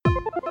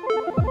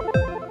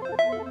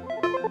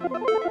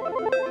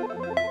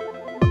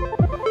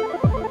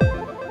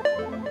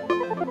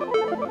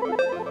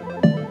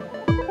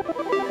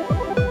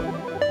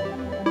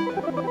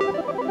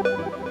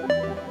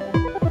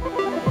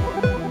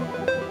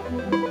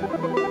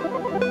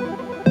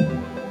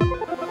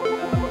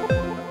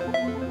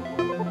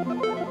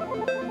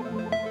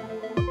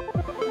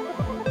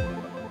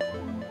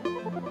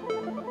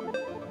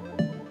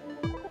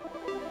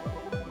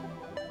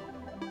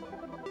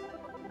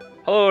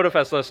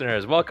Otafest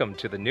listeners, welcome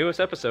to the newest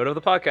episode of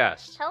the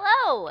podcast.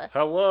 Hello.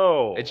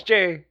 Hello. It's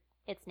Jay,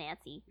 It's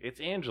Nancy. It's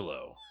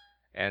Angelo.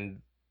 and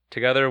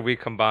together we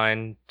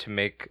combine to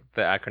make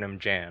the acronym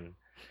JAN,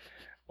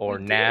 or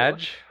We do.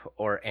 NAJ,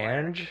 or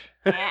ANJ.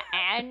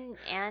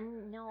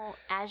 No,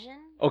 Asian?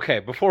 Okay,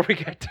 before we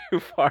get too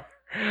far,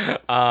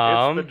 It's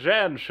the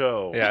Jan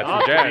Show. yeah, it's the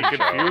Not Jan to be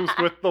Show. confused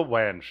with the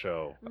Wan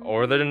Show.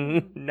 or the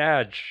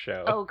NAJ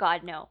show. Oh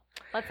God, no.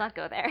 Let's not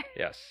go there.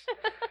 Yes.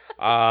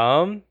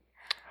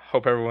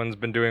 Hope everyone's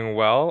been doing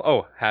well.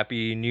 Oh,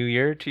 happy New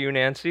Year to you,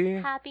 Nancy.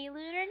 Happy Lunar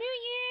New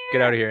Year.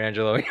 Get out of here,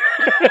 Angelo.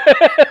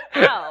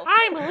 Ow.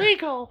 I'm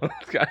illegal.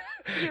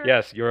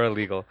 Yes, you're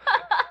illegal.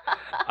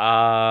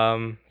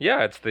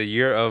 Yeah, it's the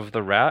year of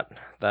the rat.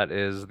 That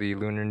is the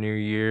Lunar New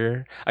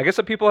Year. I guess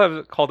some people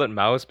have called it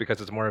mouse because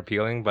it's more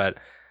appealing, but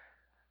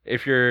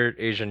if you're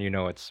Asian, you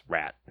know it's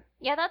rat.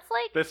 Yeah, that's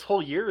like This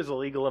whole year is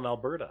illegal in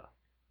Alberta.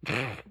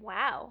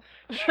 wow.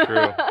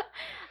 True.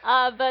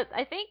 But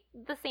I think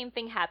the same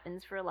thing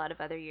happens for a lot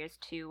of other years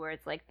too, where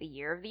it's like the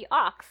year of the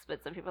ox,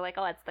 but some people are like,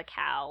 oh, it's the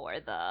cow or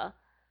the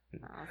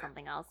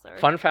something else. Or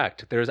Fun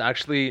fact, there's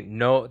actually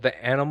the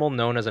animal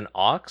known as an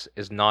ox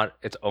is not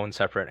its own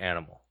separate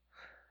animal.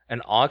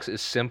 An ox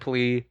is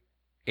simply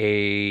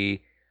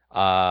a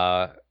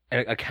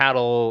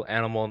cattle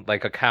animal,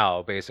 like a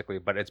cow, basically,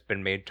 but it's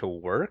been made to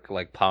work,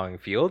 like plowing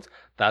fields.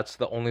 That's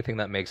the only thing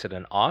that makes it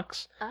an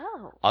ox.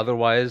 Oh.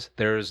 Otherwise,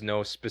 there's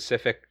no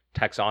specific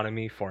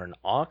taxonomy for an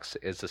ox.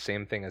 It's the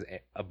same thing as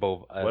What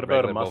about a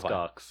regular musk bovine.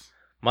 ox?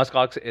 Musk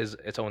ox is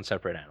its own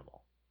separate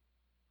animal.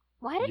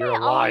 Why did You're I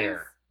a always?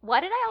 liar.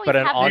 Why did I always But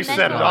an have ox the is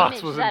mental not. You said an ox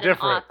image was that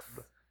different. an ox?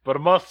 But a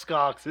musk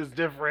ox is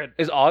different.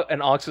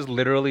 An ox is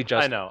literally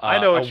just I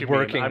know what a you mean.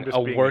 working I'm just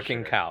a being working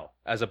sure. cow,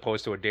 as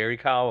opposed to a dairy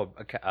cow,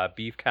 a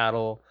beef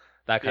cattle,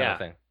 that kind Yeah. of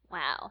thing.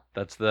 Wow.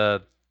 That's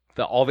the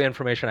all the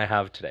information I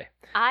have today.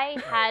 I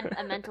had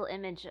a mental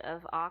image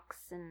of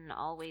oxen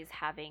always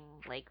having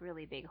like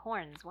really big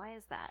horns. Why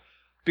is that?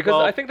 Because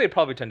Well, I think they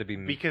probably tend to be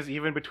Because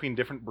even between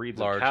different breeds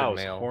Large of and cows,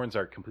 male. horns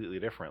are completely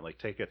different. Like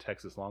take a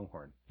Texas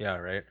Longhorn. yeah,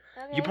 right.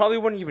 Okay. You probably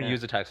wouldn't even Yeah.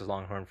 use a Texas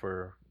Longhorn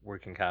for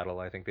working cattle.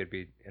 I think they'd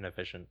be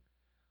inefficient,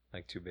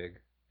 like too big.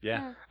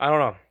 Yeah. I don't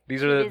know.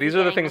 These are Busy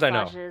the getting things I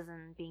know. massages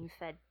and being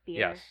fed beer.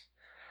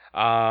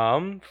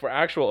 Yes. For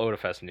actual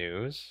Otafest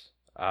news,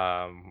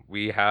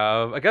 we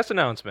have a guest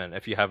announcement.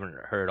 If you haven't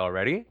heard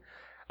already,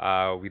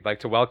 we'd like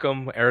to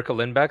welcome Erica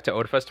Lindbeck to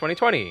Otafest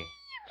 2020. I'm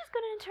just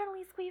gonna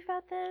internally squeeze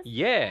out this.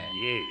 Yeah.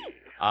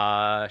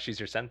 Yeah. She's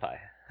your senpai.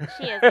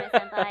 She is my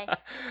senpai,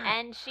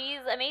 and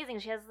she's amazing.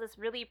 She has this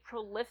really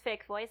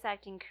prolific voice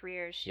acting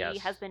career. She Yes.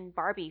 has been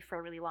Barbie for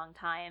a really long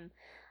time.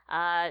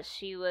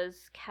 She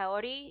was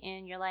Kaori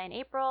in Your Lie in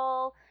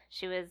April.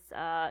 She was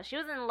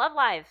in Love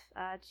Live.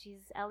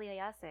 She's Ellie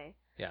Ayase.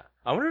 Yeah.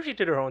 I wonder if she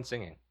did her own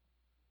singing.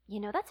 You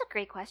know, that's a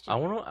great question. I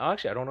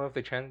don't know if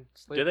they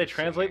translate. Did they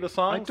translate the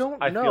songs? I don't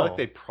know. I feel like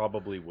they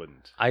probably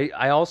wouldn't. I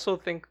also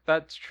think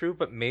that's true,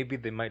 but maybe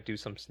they might do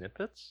some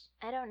snippets.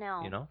 I don't know.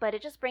 You know? But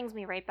it just brings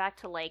me right back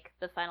to like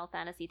the Final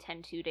Fantasy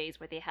X-2 days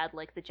where they had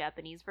like the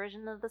Japanese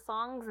version of the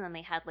songs and then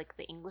they had like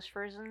the English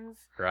versions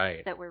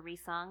Right. that were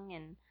resung,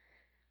 and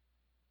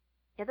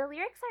yeah, the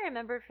lyrics I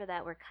remember for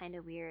that were kind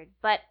of weird.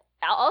 But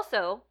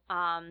also,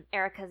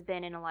 Erica's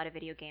been in a lot of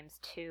video games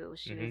too.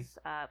 She's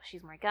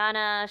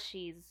Morgana,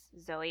 she's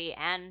Zoe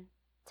and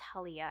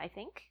Talia, I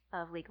think,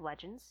 of League of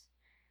Legends.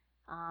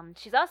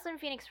 She's also in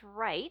Phoenix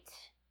Wright,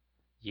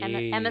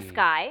 Emma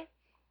Sky,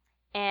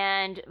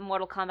 and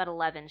Mortal Kombat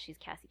 11. She's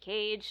Cassie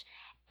Cage,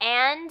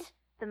 and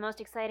the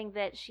most exciting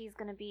bit, she's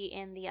gonna be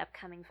in the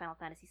upcoming Final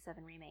Fantasy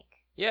VII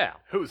remake. Yeah.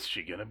 Who's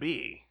she gonna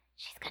be?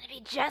 She's gonna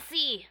be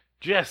Jessie,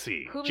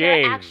 Jesse. whom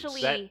James, they're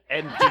actually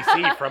That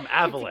NPC from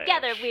Avalanche.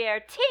 together. We are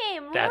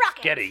Team That's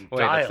Rocket. getting Wait,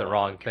 that's the dialogue.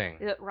 wrong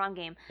thing. Wrong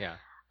game. Yeah.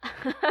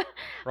 Wrong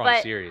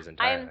But series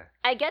entirely.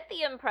 I get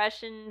the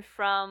impression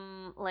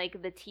from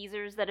like the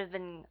teasers that have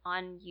been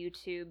on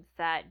YouTube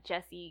that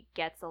Jessie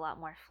gets a lot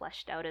more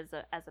fleshed out as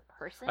a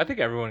person. I think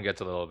everyone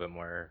gets a little bit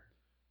more.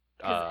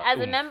 'Cause as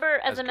a oomph member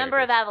as of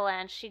characters.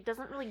 Avalanche, she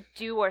doesn't really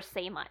do or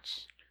say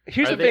much.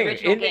 Here's Are the they thing.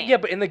 original game? Yeah,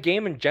 but in the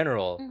game in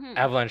general, Mhm.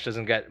 Avalanche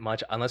doesn't get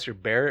much unless you're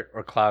Barret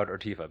or Cloud or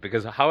Tifa.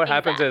 Because how it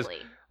happens is,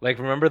 Exactly. like, if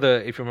you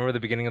remember the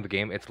beginning of the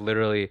game, it's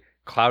literally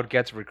Cloud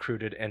gets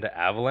recruited into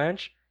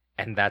Avalanche,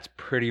 and that's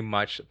pretty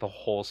much the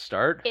whole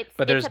start.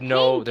 But there's it's a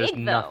there's paying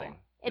gig, though. nothing.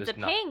 It's There's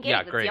a paying gig. Yeah,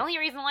 That's great. the only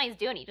reason why he's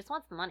doing it. He just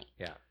wants the money.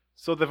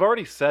 So they've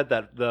already said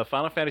that the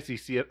Final Fantasy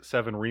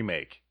VII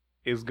remake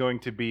is going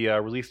to be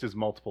released as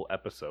multiple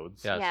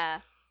episodes. Yes.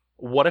 Yeah.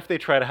 What if they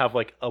try to have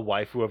like a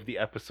waifu of the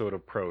episode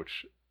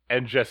approach,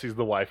 and Jesse's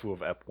the waifu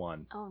of Ep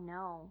 1? Oh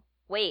no.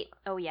 Wait.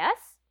 Oh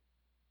yes.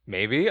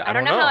 Maybe I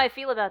don't know how I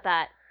feel about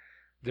that.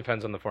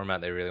 Depends on the format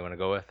they really want to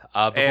go with.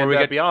 Before And we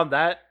get beyond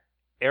that,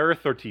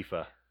 Aerith or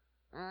Tifa?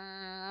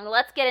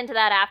 Let's get into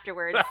that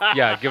afterwards.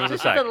 yeah, give us a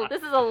sec.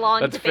 This is a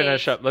long Let's debate.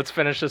 finish up. Let's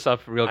finish this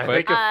up real I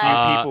quick. think a few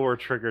Uh, people were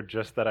triggered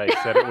just that I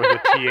said it with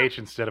a TH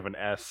instead of an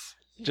S.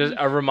 Just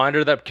a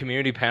reminder that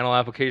community panel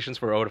applications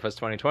for Otafest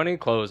 2020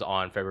 close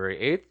on February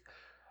 8th.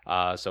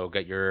 So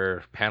get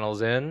your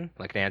panels in,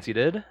 like Nancy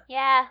did.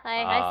 Yeah,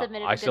 I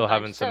submitted. I a still good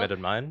haven't bunch, so submitted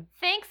mine.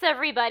 thanks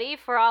everybody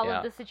for all Yeah.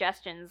 of the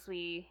suggestions.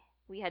 We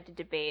had to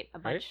debate a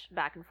Right. bunch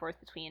back and forth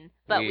between,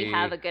 but we We-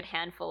 have a good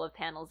handful of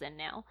panels in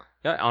now.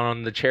 Yeah,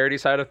 on the charity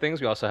side of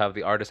things, we also have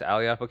the Artist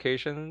Alley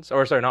applications.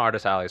 Or sorry, not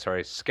Artist Alley,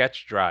 sorry,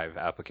 Sketch Drive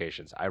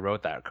applications. I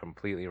wrote that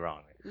completely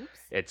wrong.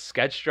 Oops. It's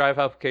Sketch Drive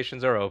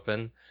applications are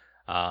open.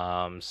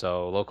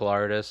 So local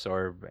artists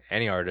or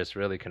any artist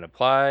really can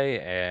apply,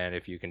 and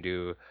if you can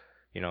do,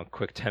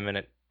 quick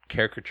 10-minute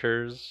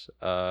caricatures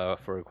for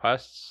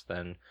requests,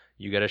 then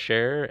you get a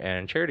share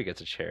and charity gets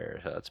a share.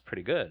 So that's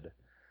pretty good.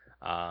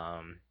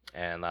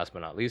 And last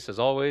but not least, as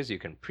always, you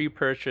can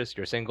pre-purchase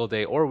your single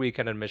day or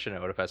weekend admission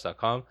at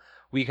otafest.com.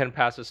 Weekend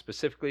passes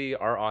specifically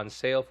are on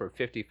sale for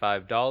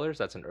 $55.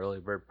 That's an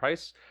early bird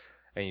price,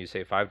 and you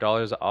save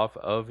 $5 off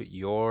of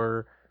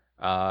your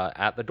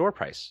at the door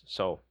price.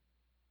 So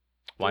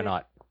why Do it.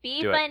 not?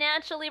 Be Do it.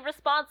 financially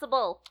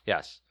responsible.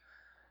 Yes.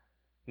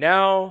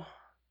 Now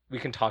we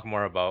can talk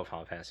more about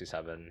Final Fantasy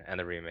VII and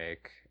the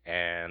remake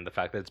and the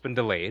fact that it's been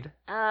delayed.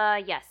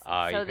 Yes. You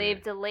So can-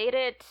 they've delayed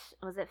it.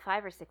 Was it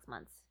 5 or 6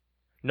 months?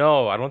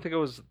 No, I don't think it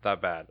was that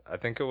bad. I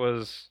think it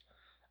was.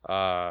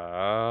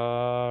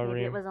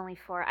 Maybe it was only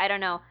 4. I don't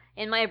know.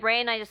 In my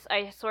brain, I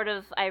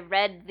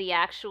read the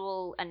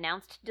actual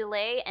announced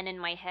delay, and in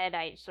my head,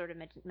 I sort of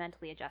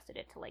mentally adjusted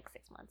it to like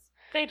 6 months.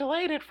 They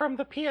delayed it from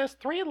the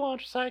PS3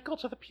 launch cycle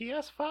to the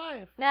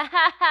PS5. No.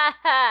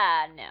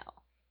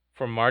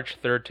 From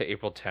March 3rd to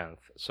April 10th.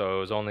 So it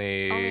was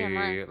only Only a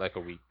month. like a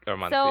week or a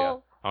month. So- Yeah.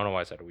 I don't know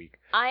why I said a week.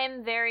 I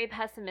am very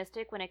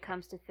pessimistic when it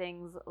comes to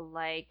things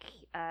like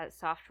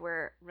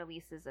software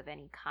releases of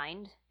any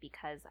kind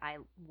because I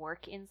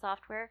work in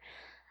software.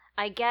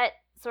 I get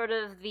sort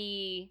of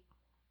the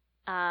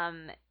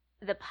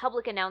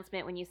public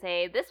announcement when you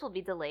say this will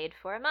be delayed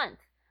for a month,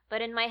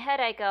 but in my head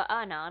I go,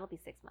 oh no, it'll be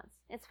 6 months.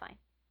 It's fine.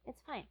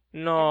 It's fine.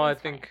 No, I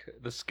Everything's think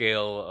the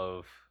scale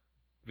of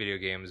video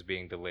games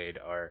being delayed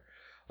are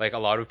like a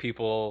lot of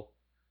people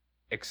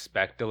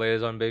expect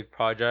delays on big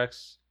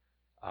projects.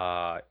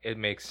 It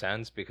makes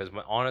sense because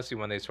honestly,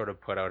 when they sort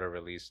of put out a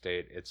release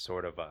date, it's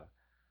sort of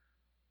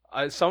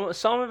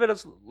some of it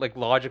is like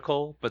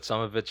logical, but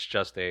some of it's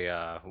just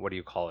a what do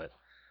you call it?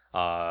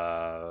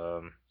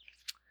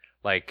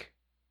 Like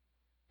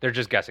they're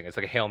just guessing. It's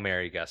like a Hail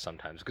Mary guess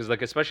sometimes because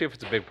like especially if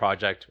it's a big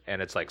project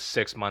and it's like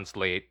 6 months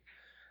late,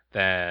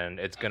 then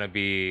it's gonna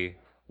be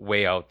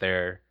way out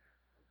there.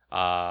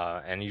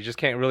 And you just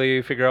can't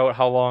really figure out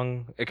how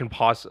long it can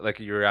like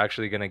you're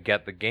actually gonna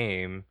get the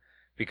game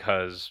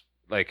because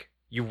like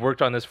you've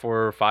worked on this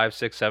for 5,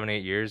 6, 7,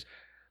 8 years,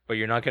 but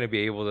you're not gonna be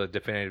able to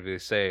definitively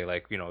say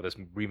like this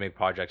remake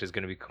project is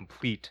gonna be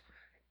complete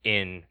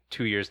in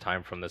 2 years'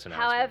 time from this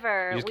announcement.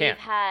 However, You just we've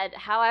can't.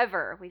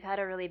 had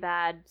a really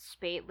bad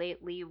spate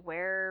lately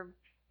where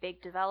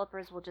big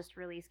developers will just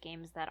release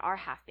games that are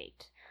half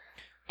baked.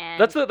 And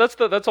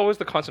That's always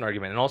the constant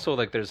argument, and also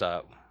like there's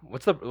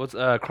what's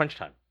crunch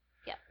time.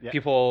 Yeah.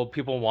 People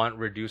want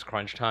reduced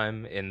crunch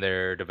time in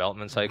their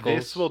development cycles.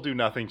 This will do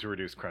nothing to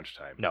reduce crunch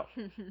time. No,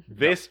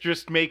 This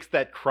just makes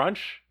that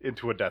crunch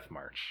into a death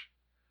march.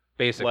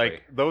 basically.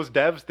 Like those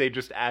devs, they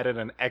just added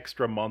an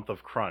extra month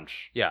of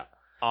crunch Yeah.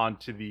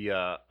 onto the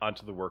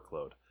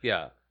workload.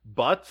 Yeah.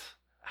 But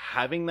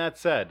having that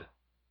said,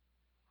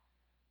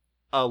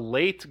 a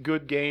late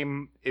good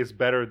game is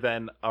better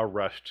than a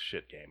rushed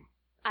shit game.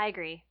 I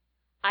agree.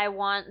 I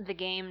want the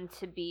game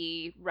to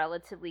be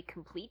relatively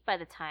complete by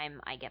the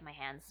time I get my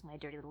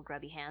dirty little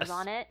grubby hands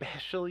on it.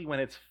 Especially when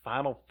it's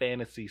Final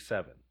Fantasy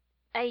VII.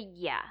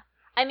 Yeah.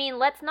 I mean,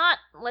 let's not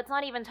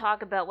even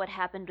talk about what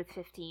happened with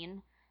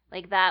 15.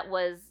 Like that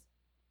was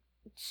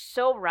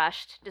so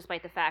rushed,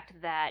 despite the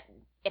fact that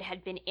it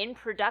had been in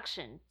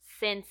production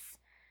since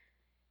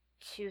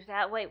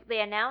they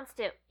announced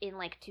it in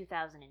like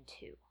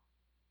 2002.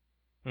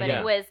 But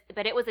Yeah.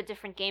 it was a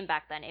different game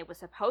back then. It was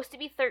supposed to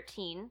be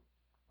 13,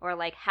 or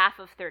like half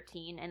of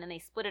 13, and then they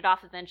split it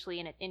off eventually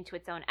into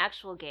its own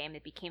actual game.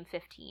 It became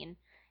 15,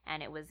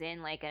 and it was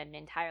in like an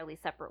entirely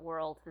separate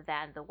world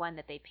than the one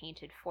that they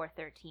painted for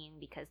 13,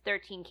 because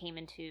 13 came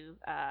into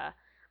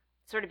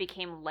sort of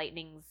became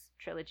Lightning's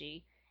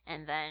trilogy,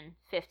 and then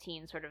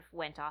 15 sort of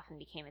went off and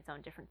became its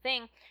own different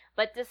thing.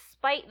 But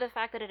despite the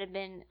fact that it had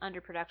been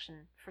under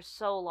production for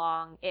so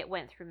long, it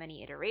went through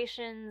many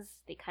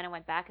iterations. They kind of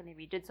went back and they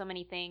redid so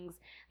many things.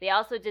 They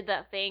also did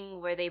that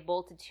thing where they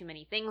bolted too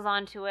many things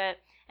onto it.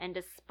 And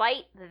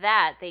despite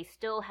that, they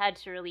still had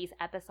to release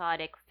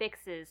episodic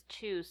fixes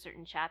to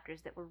certain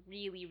chapters that were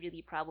really,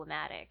 really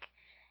problematic.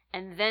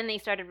 And then they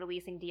started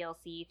releasing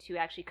DLC to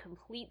actually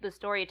complete the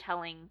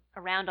storytelling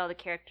around all the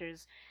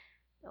characters.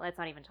 Let's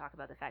not even talk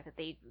about the fact that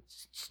they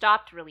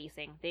stopped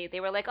releasing. They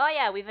were like, oh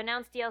yeah, we've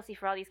announced DLC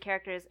for all these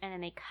characters, and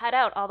then they cut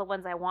out all the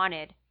ones I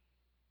wanted.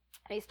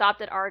 They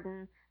stopped at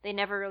Arden. They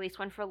never released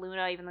one for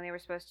Luna, even though they were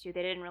supposed to.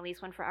 They didn't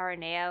release one for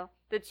Araneo.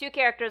 The two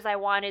characters I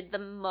wanted the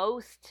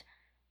most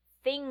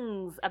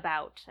things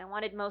about. I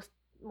wanted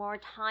more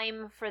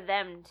time for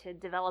them to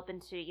develop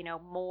into,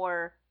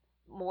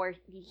 more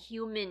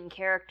human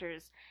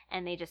characters,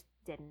 and they just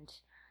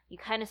didn't. You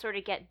kind of sort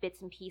of get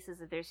bits and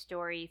pieces of their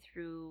story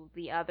through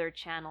the other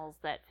channels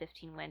that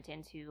 15 went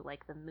into,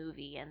 like the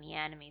movie and the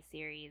anime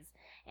series,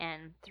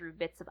 and through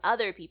bits of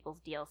other people's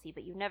DLC,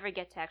 but you never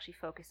get to actually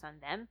focus on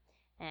them,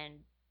 and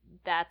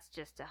that's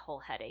just a whole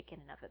headache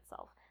in and of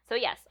itself. So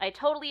yes, I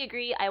totally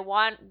agree. I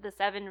want the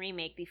 7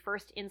 remake, the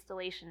first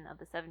installation of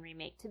the 7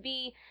 remake, to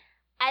be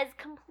as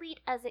complete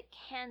as it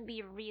can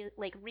be,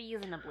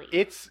 reasonably.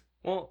 It's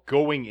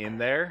going in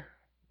there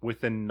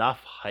with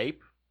enough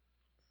hype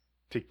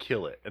to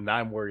kill it, and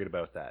I'm worried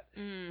about that.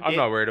 I'm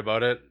not worried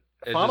about it.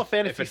 Final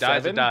Fantasy if it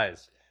dies, VII, it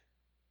dies.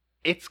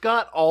 It's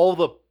got all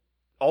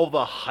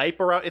the hype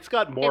around. It's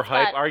got more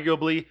hype,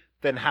 arguably,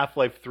 than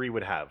Half-Life 3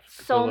 would have.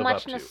 So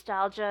much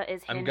nostalgia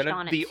is hinged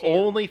on it. The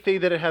only thing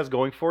that it has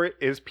going for it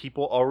is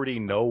people already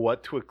know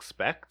what to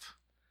expect.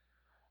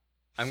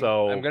 I'm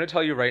going to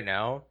tell you right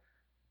now,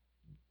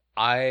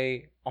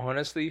 I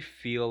honestly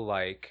feel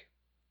like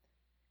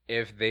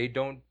if they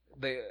don't,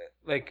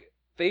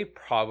 they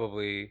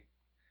probably.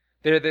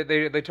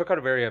 They took out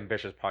a very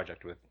ambitious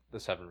project with the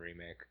 7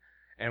 remake,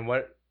 and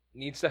what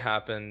needs to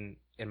happen,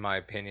 in my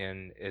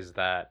opinion, is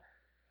that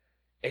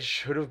it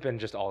should have been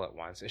just all at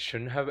once. It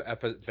shouldn't have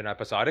been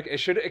episodic.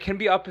 It can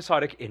be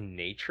episodic in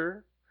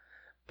nature,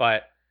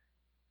 but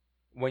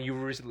when you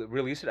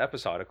release it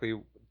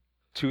episodically,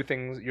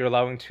 you're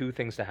allowing two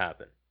things to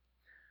happen.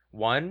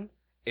 One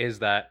is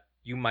that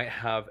you might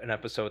have an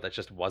episode that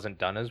just wasn't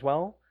done as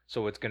well,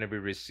 so it's going to be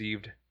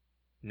received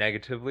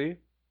negatively.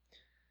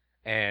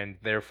 And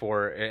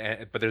therefore,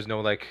 but there's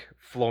no like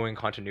flowing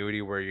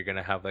continuity where you're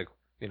gonna have like,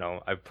 you know,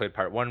 I've played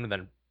part 1, and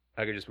then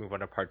I could just move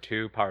on to part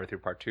 2, power through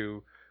part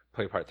 2,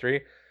 play part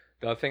 3.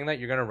 The other thing that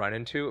you're gonna run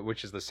into,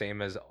 which is the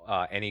same as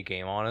any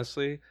game,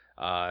 honestly,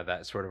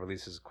 that sort of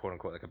releases quote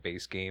unquote like a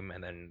base game,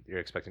 and then you're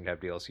expecting to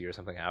have DLC or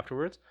something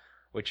afterwards,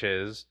 which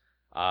is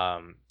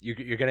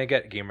you're gonna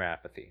get gamer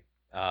apathy.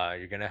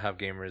 You're gonna have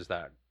gamers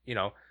that, you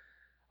know,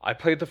 I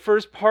played the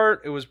first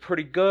part, it was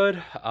pretty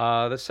good.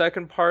 The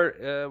second part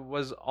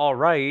was all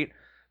right,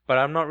 but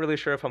I'm not really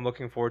sure if I'm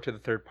looking forward to the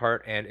third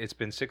part, and it's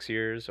been 6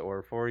 years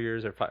or 4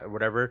 years or 5,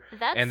 whatever.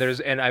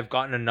 And I've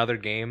gotten another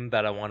game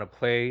that I want to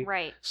play.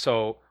 Right.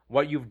 So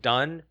what you've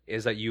done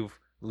is that you've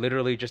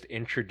literally just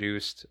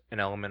introduced an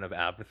element of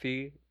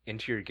apathy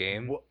into your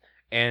game.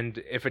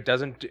 And if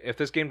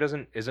this game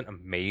isn't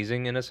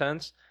amazing in a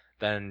sense,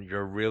 then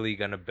you're really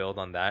going to build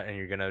on that, and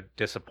you're going to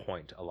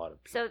disappoint a lot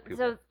of people.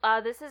 So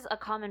this is a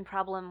common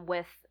problem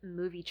with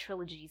movie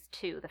trilogies,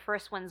 too. The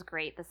first one's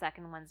great, the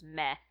second one's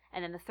meh,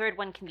 and then the third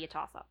one can be a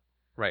toss-up.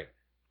 Right.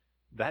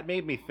 That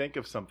made me think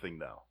of something,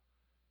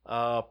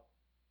 though.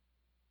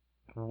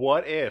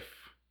 What if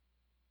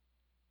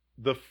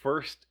the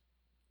first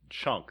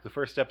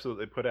episode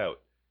they put out,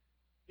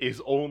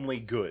 is only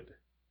good?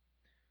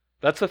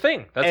 That's the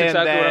thing. That's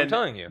exactly what I'm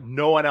telling you.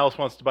 No one else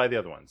wants to buy the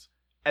other ones,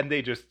 and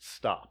they just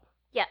stop.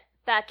 Yeah,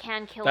 that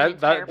can kill an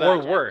entire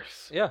project. Or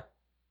worse. Yeah.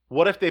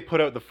 What if they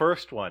put out the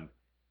first one,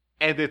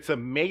 and it's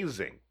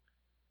amazing,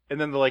 and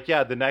then they're like,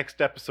 yeah, the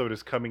next episode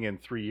is coming in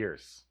 3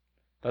 years?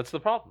 That's the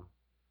problem.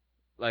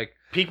 Like,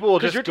 people will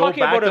just go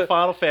back to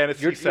Final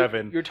Fantasy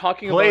VII, you're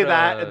talking play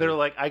about that, and they're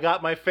like, I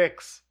got my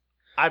fix.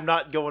 I'm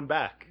not going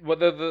back. Well,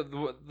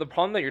 the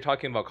problem that you're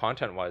talking about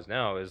content-wise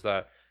now is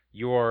that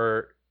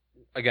you're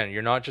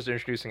not just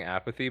introducing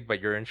apathy,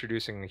 but you're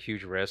introducing a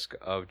huge risk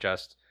of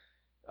just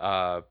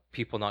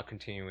people not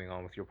continuing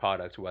on with your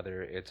product,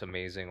 whether it's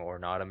amazing or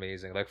not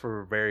amazing, like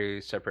for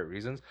very separate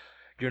reasons.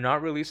 You're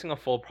not releasing a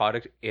full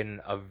product in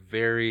a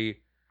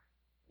very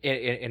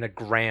in a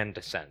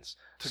grand sense.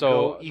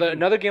 So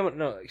another game.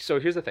 No. So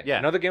here's the thing. Yeah.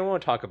 Another game I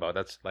want to talk about.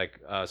 That's like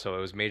so it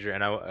was major,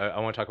 and I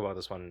want to talk about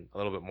this one a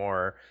little bit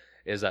more.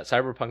 Is that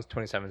Cyberpunk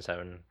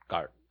 2077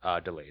 got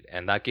delayed,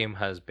 and that game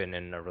has been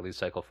in a release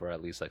cycle for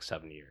at least like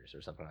 7 years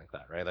or something like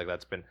that, right? Like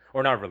that's been,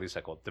 or not a release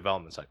cycle,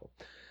 development cycle.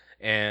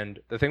 And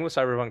the thing with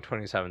Cyberpunk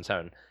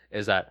 2077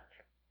 is that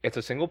it's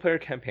a single player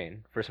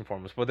campaign first and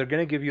foremost, but they're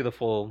going to give you the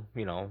full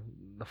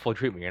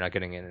treatment. You're not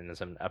getting it in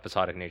some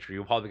episodic nature.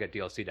 You'll probably get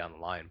DLC down the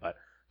line, but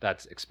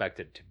that's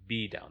expected to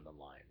be down the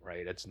line,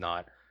 right? It's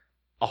not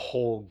a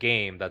whole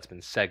game that's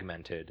been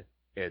segmented.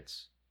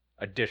 It's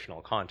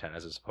additional content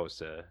as it's supposed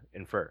to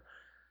infer.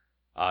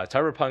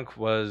 Cyberpunk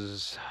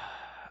was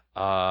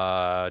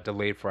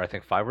delayed for I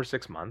think 5 or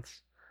 6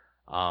 months.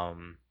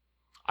 I'm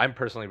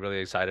personally really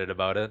excited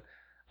about it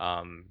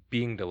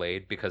being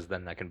delayed, because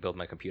then I can build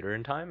my computer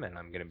in time, and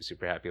I'm going to be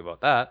super happy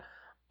about that.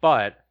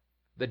 But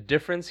the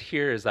difference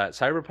here is that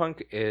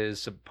Cyberpunk is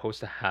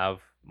supposed to have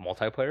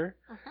multiplayer,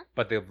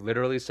 but they've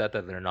literally said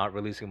that they're not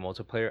releasing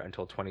multiplayer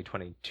until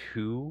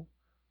 2022,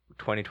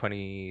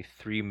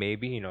 2023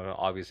 maybe,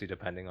 obviously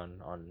depending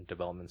on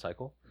development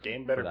cycle.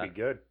 Game better be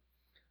good.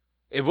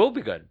 It will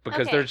be good,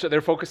 because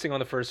they're focusing on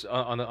the first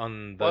on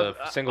the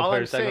single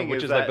player segment,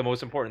 which is like the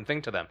most important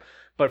thing to them.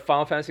 But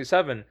Final Fantasy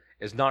VII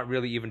is not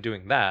really even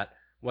doing that.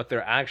 What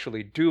they're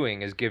actually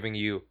doing is giving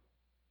you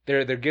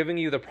they're giving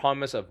you the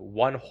promise of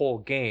one whole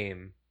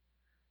game,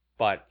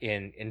 but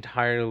in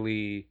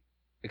entirely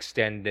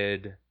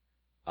extended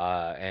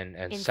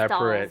and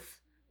separate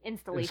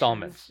installations.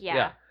 installments.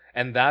 Yeah.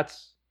 And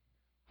that's,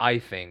 I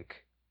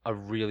think, a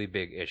really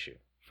big issue.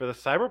 For the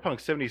Cyberpunk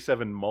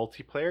 77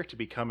 multiplayer to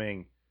be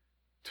coming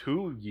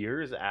 2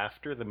 years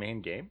after the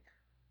main game?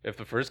 If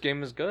the first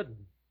game is good,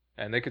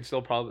 and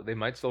they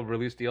might still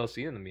release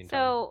DLC in the meantime.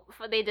 So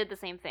they did the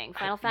same thing.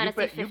 Final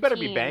Fantasy 15. You better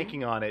be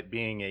banking on it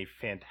being a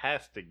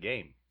fantastic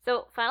game.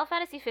 So Final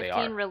Fantasy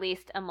 15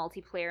 released a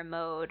multiplayer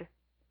mode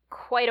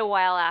quite a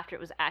while after it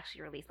was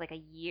actually released, like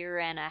a year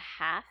and a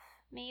half,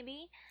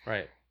 maybe.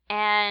 Right.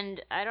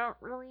 And I don't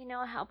really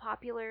know how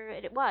popular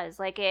it was.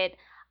 Like a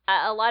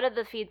lot of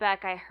the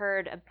feedback I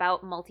heard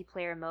about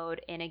multiplayer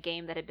mode in a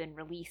game that had been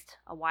released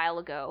a while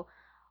ago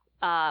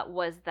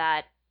was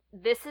that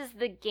this is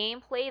the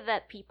gameplay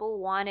that people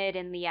wanted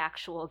in the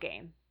actual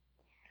game.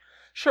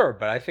 Sure,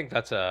 but I think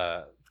that's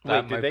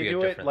Wait, did they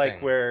do it like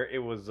thing. where it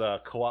was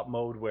co-op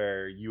mode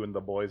where you and the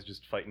boys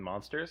just fighting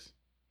monsters?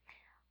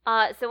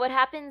 So what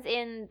happens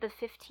in the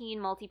 15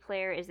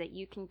 multiplayer is that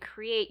you can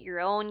create your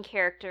own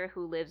character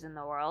who lives in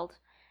the world,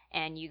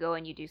 and you go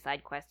and you do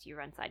side quests, you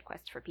run side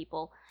quests for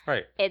people.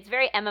 Right. It's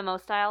very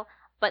MMO style,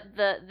 but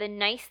the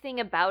nice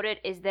thing about it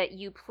is that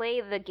you play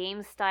the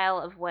game style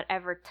of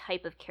whatever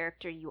type of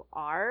character you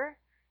are,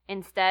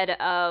 instead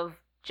of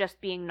just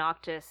being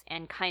Noctis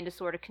and kind of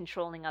sort of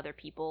controlling other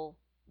people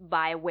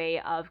by way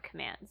of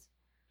commands.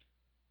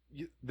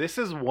 This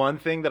is one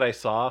thing that I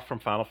saw from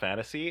Final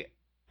Fantasy,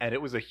 and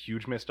it was a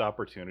huge missed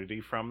opportunity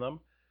from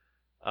them.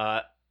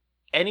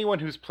 Anyone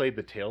who's played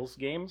the Tales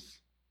games,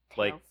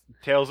 like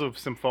Tales of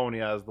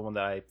Symphonia is the one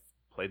that I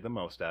played the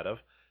most out of.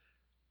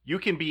 You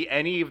can be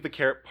any of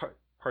the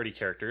party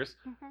characters.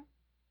 Mm-hmm.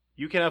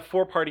 You can have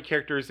 4 party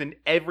characters, and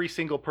every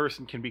single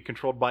person can be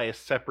controlled by a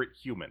separate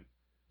human.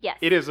 Yes.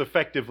 It is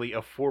effectively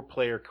a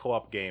 4-player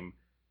co-op game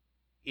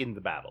in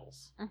the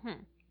battles.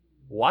 Mm-hmm.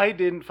 Why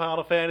didn't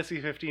Final Fantasy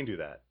 15 do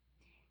that?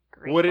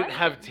 Great Would question. it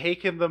have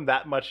taken them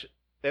that much?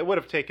 It would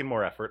have taken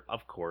more effort,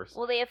 of course.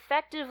 Well, they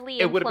effectively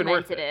It would have been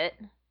worth implemented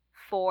it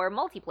for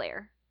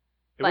multiplayer.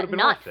 It would have But been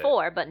not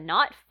worth it.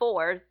 not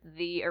for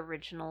the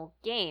original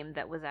game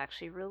that was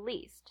actually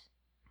released.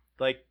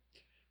 Like,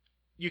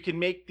 you can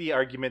make the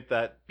argument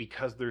that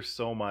because there's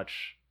so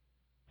much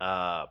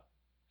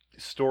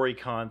story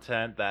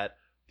content that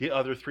the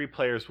other 3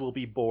 players will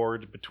be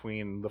bored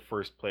between the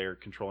first player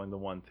controlling the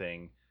one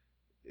thing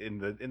in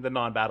the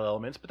non-battle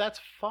elements, but that's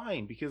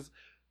fine because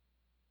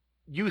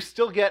you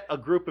still get a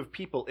group of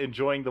people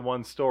enjoying the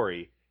one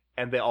story,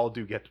 and they all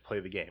do get to play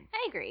the game.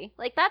 I agree.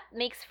 Like, that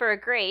makes for a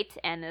great,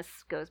 and this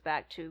goes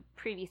back to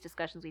previous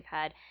discussions we've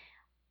had,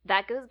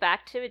 that goes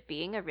back to it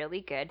being a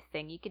really good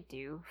thing you could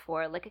do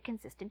for, like, a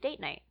consistent date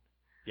night.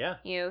 Yeah.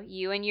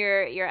 You and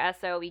your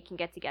SO, we can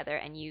get together,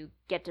 and you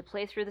get to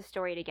play through the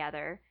story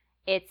together.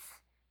 It's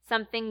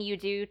something you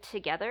do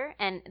together,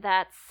 and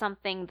that's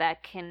something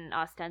that can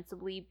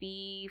ostensibly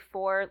be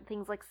for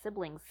things like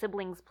siblings.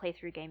 Siblings play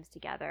through games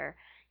together.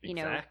 You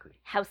Exactly. know,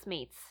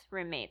 housemates,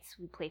 roommates,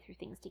 we play through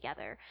things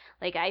together.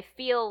 Like, I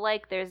feel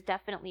like there's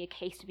definitely a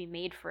case to be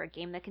made for a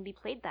game that can be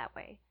played that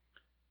way.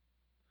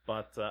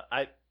 But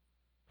I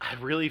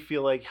really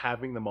feel like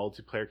having the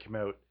multiplayer come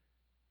out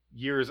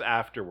years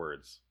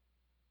afterwards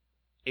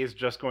is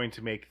just going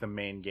to make the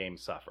main game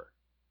suffer.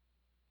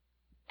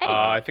 Anyway,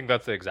 I think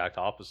that's the exact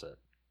opposite.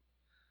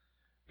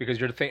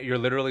 Because you're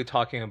literally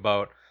talking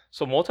about,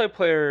 so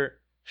multiplayer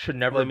should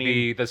never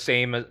be the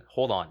same as,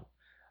 hold on.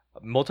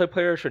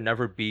 Multiplayer should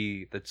never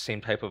be the same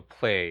type of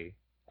play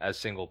as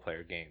single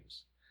player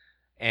games.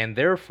 And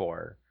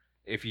therefore,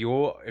 if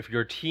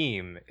your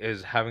team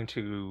is having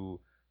to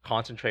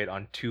concentrate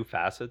on 2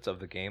 facets of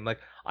the game, like,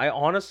 I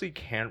honestly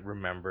can't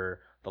remember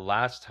the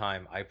last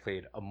time I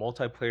played a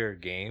multiplayer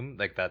game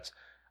like that's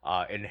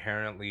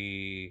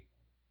inherently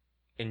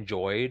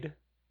enjoyed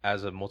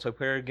as a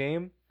multiplayer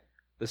game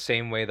the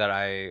same way that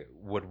I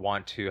would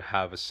want to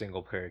have a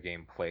single player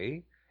game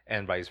play,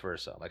 and vice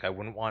versa. Like, I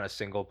wouldn't want a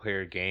single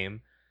player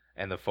game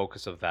and the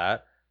focus of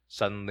that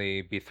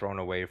suddenly be thrown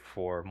away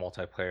for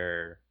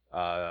multiplayer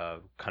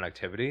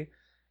connectivity.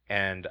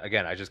 And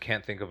again, I just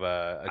can't think of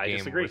a game.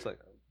 Disagree. Where it's like,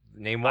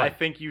 name one. I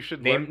think you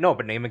should name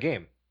a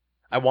game.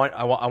 I want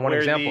where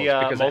examples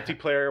the because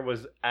multiplayer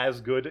was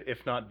as good,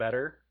 if not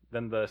better,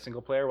 than the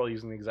single player while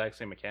using the exact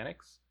same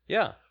mechanics.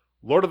 yeah,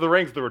 Lord of the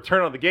Rings: The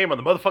Return of the Game on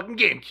the motherfucking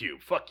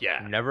GameCube. Fuck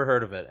yeah. never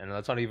heard of it, and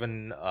that's not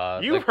even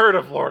You've heard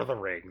of Lord of the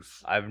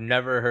Rings. I've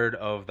never heard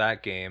of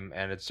that game,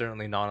 and it's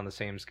certainly not on the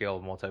same scale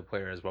of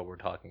multiplayer as what we're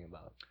talking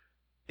about.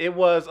 It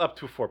was up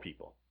to 4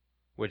 people.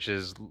 Which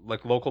is,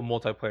 like, local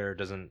multiplayer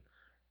doesn't,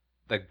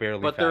 like,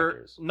 barely But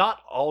factors. not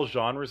all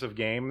genres of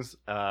games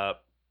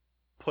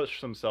push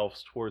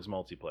themselves towards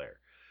multiplayer.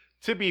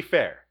 To be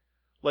fair,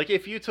 like,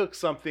 if you took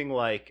something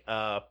like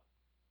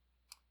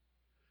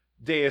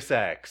Deus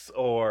Ex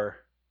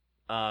or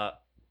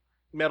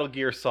Metal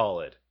Gear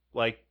Solid,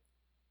 like,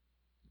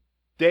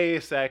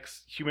 Deus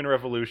Ex, Human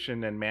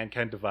Revolution, and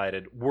Mankind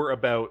Divided were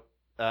about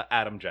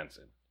Adam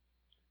Jensen.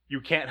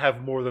 You can't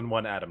have more than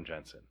one Adam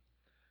Jensen.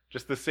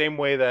 Just the same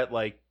way that,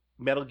 like,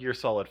 Metal Gear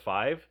Solid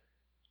 5,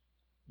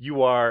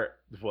 you are,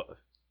 well,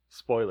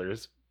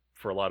 spoilers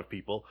for a lot of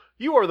people.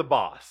 You are the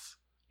boss.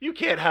 You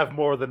can't have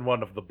more than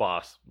one of the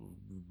boss.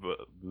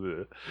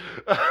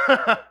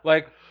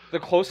 Like the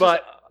closest,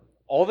 But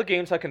all the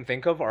games I can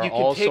think of are you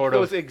all can take sort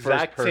those of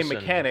exact same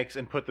first-person. mechanics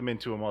and put them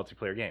into a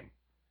multiplayer game.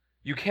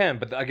 You can,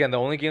 but again, the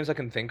only games I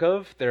can think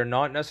of, they're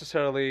not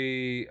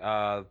necessarily,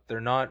 they're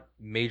not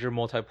major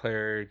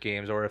multiplayer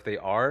games, or if they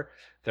are,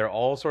 they're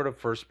all sort of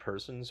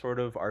first-person sort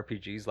of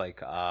RPGs, like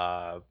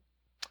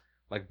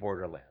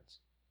Borderlands.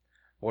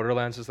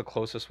 Borderlands is the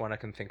closest one I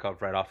can think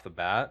of right off the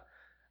bat.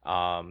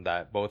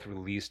 That both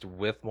released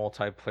with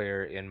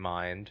multiplayer in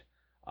mind,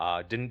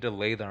 didn't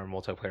delay their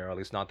multiplayer, or at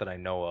least not that I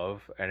know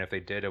of, and if they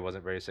did, it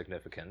wasn't very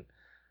significant.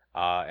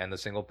 And the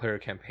single player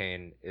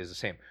campaign is the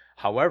same.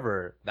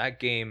 However, that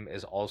game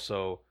is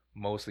also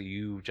mostly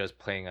you just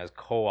playing as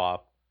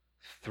co-op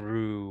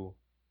through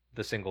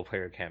the single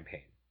player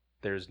campaign.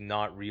 There's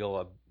not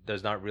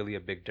really a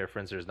big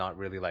difference. There's not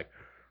really, like,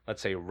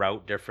 let's say,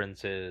 route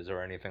differences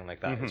or anything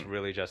like that. It's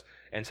really just,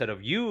 instead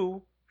of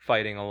you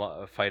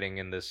fighting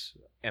in this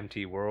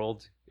empty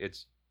world,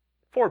 it's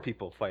 4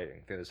 people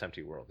fighting through this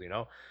empty world,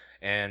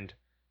 And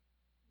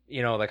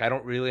like, I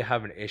don't really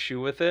have an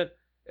issue with it.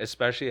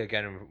 Especially,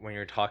 again, when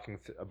you're talking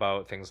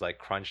about things like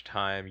crunch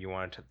time, you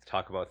want to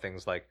talk about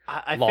things like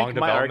I long think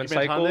my development argument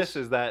cycles. on this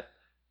is that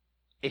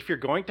if you're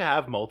going to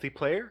have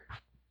multiplayer,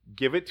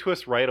 give it to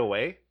us right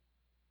away.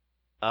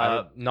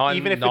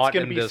 Even if it's going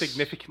to be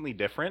significantly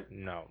different.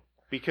 No.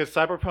 Because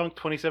Cyberpunk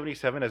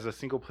 2077 as a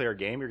single-player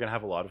game, you're going to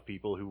have a lot of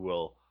people who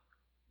will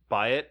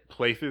buy it,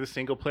 play through the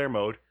single-player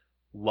mode,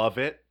 love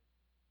it,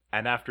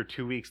 and after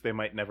 2 weeks, they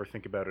might never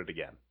think about it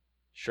again.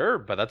 Sure,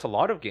 but that's a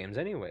lot of games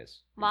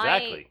anyways.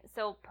 Exactly.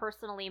 So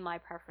personally, my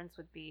preference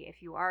would be,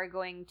 if you are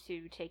going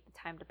to take the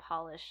time to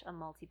polish a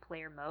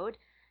multiplayer mode,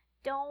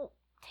 don't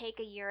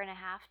take a year and a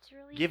half to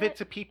release it. Give it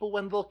to people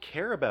when they'll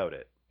care about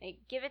it.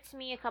 Like, give it to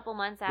me a couple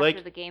months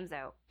after the game's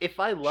out. If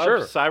I love Sure,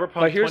 Cyberpunk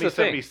but here's the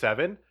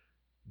 2077,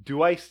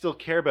 do I still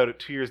care about it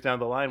 2 years down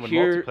the line when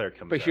multiplayer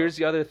comes out? But here's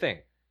the other thing.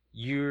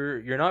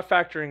 You're not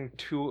factoring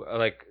two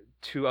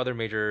other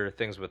major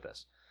things with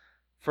this.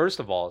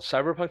 First of all,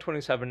 Cyberpunk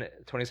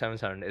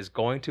 2077 is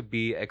going to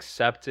be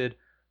accepted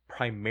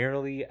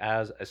primarily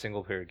as a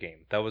single-player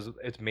game. That was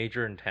its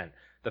major intent.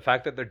 The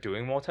fact that they're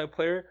doing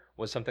multiplayer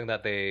was something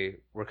that they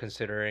were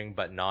considering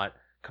but not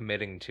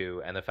committing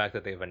to, and the fact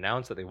that they've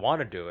announced that they want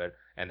to do it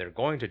and they're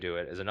going to do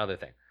it is another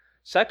thing.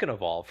 Second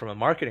of all, from a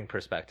marketing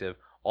perspective,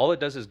 all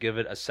it does is give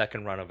it a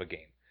second run of a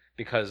game.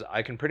 Because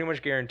I can pretty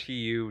much guarantee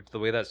you, the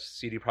way that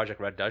CD Projekt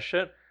Red does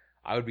shit,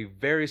 I would be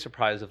very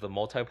surprised if the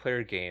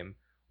multiplayer game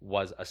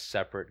was a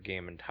separate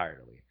game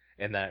entirely,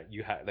 and that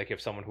you had, like,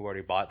 if someone who already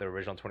bought the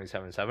original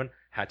 2077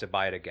 had to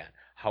buy it again.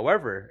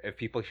 However, if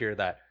people hear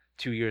that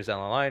 2 years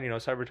down the line,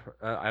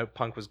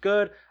 Cyberpunk was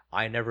good,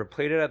 I never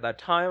played it at that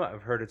time,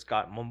 I've heard it's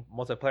got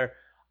multiplayer,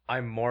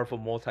 I'm more of a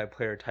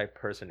multiplayer type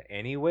person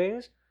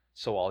anyways,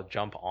 so I'll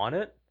jump on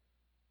it,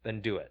 then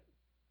do it.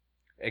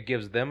 It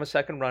gives them a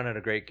second run at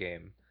a great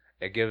game.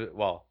 It gives,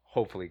 well,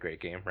 hopefully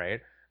great game,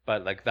 right?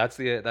 But like,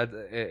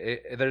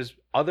 there's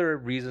other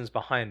reasons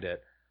behind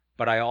it.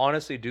 But I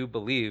honestly do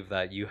believe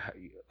that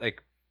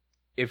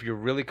if you're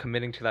really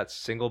committing to that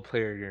single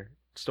player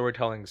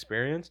storytelling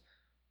experience,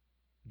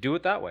 do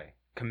it that way.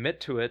 Commit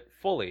to it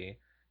fully,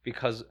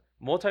 because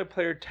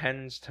multiplayer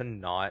tends to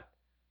not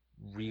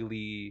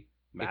really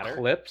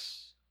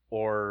eclipse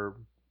or,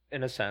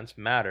 in a sense,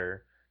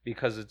 matter,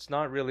 because it's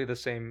not really the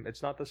same.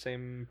 It's not the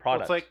same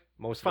product. Well, it's like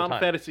most of the time. Final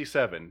Fantasy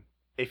VII.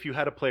 If you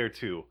had a player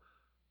 2,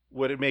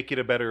 would it make it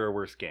a better or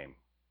worse game?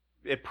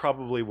 It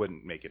probably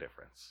wouldn't make a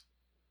difference.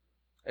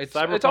 It's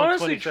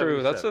honestly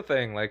true. That's the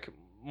thing. Like,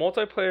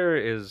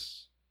 multiplayer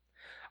is...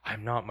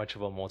 I'm not much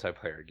of a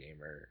multiplayer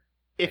gamer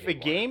If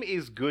anymore. a game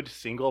is good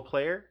single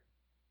player,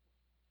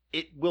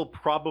 it will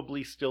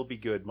probably still be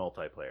good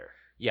multiplayer.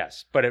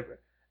 Yes, but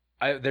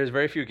there's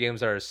very few games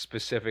that are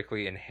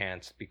specifically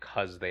enhanced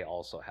because they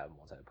also have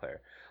multiplayer.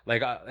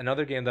 Like,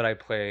 another game that I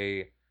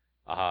play,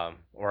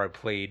 or I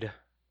played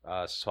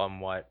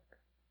somewhat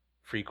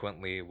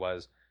frequently,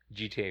 was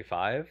GTA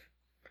 5.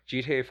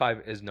 GTA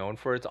 5 is known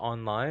for its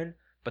online,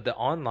 but the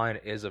online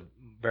is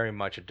very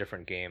much a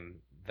different game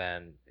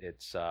than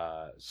its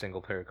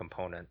single player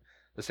component.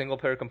 The single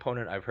player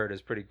component, I've heard,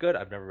 is pretty good.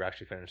 I've never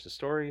actually finished the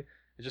story.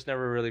 It just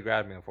never really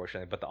grabbed me,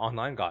 unfortunately. But the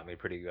online got me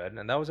pretty good,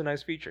 and that was a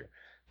nice feature.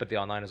 But the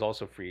online is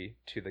also free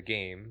to the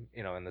game,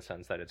 in the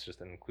sense that it's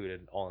just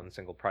included all in a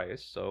single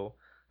price. So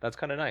that's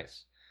kind of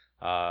nice.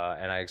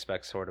 And I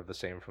expect sort of the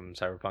same from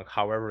Cyberpunk.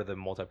 However, the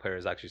multiplayer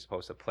is actually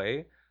supposed to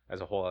play as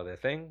a whole other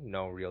thing.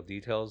 No real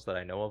details that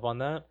I know of on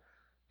that.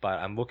 But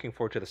I'm looking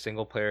forward to the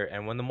single player,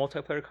 and when the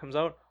multiplayer comes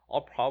out,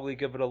 I'll probably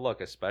give it a look,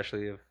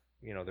 especially if,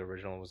 the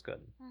original was good.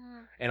 Mm-hmm.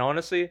 And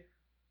honestly,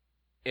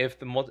 if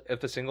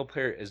the single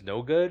player is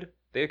no good,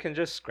 they can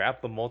just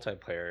scrap the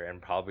multiplayer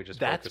and probably just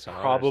focus on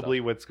probably other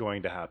stuff. what's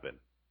going to happen.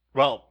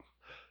 Well,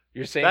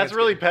 you're saying that's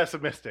really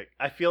pessimistic.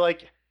 I feel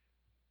like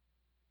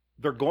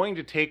they're going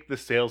to take the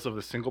sales of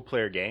the single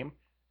player game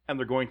and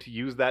they're going to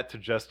use that to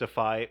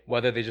justify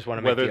whether they just want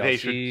to make whether DLCs, they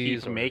should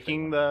keep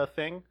making the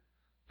thing.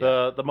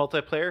 the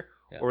multiplayer,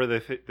 Yeah. or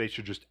they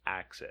should just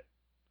axe it.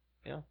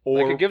 Yeah.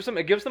 Or Like it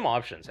gives them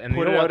options, and put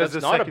you know it what? out as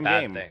That's a not a second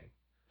bad game. thing.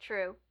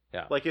 True.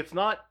 like it's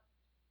not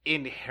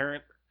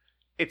inherent.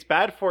 It's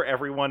bad for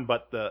everyone,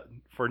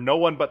 for no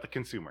one but the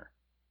consumer.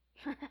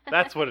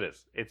 That's what it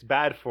is. It's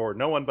bad for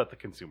no one but the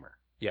consumer.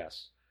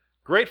 Yes.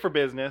 Great for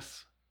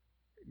business.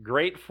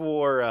 Great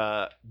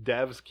for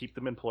devs, keep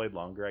them employed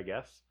longer, I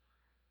guess.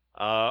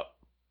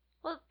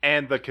 Well-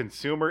 And the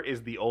consumer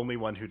is the only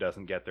one who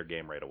doesn't get their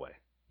game right away.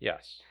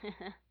 Yes.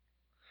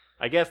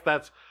 I guess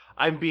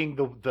I'm being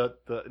the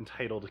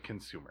entitled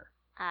consumer.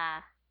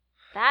 Ah,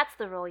 that's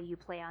the role you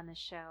play on the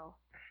show.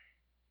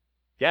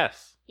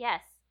 Yes,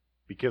 Yes.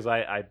 because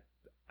I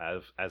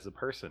as a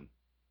person,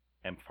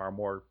 am far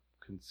more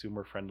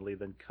consumer friendly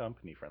than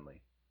company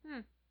friendly.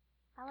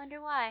 I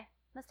wonder why.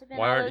 Must have been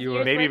Why all aren't those you-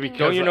 years Maybe working because-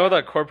 Don't you with- know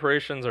that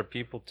corporations are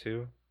people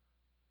too?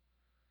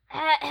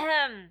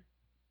 Ahem.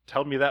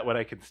 Tell me that when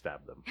I can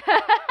stab them.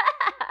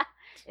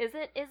 Is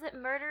it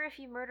murder if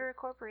you murder a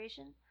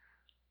corporation?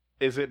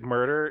 Is it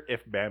murder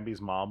if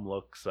Bambi's mom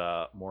looks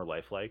more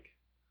lifelike?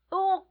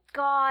 Oh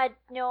God,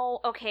 no.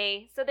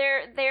 Okay, so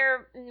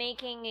they're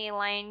making a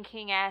Lion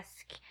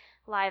King-esque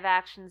live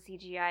action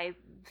CGI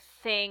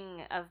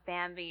thing of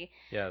Bambi.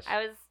 Yes. I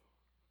was,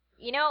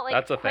 like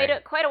That's a quite thing.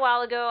 quite a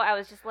while ago. I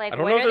was just like, I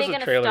don't when know if are they there's a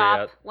gonna trailer stop?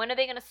 yet. When are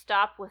they gonna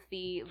stop with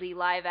the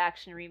live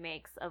action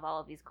remakes of all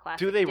of these classic?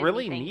 Do they Disney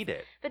really things? need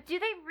it? But do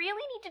they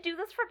really need to do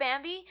this for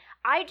Bambi?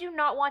 I do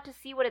not want to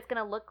see what it's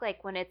gonna look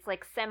like when it's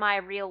like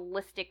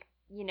semi-realistic.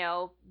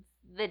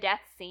 The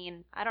death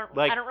scene. I don't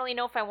really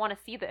know if I want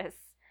to see this.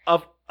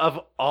 Of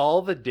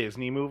all the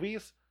Disney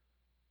movies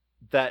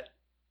that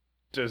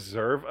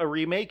deserve a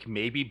remake,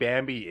 maybe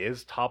Bambi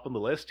is top on the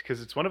list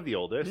because it's one of the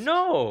oldest.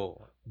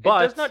 No.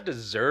 But it does not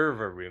deserve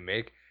a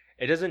remake.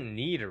 It doesn't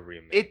need a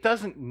remake. it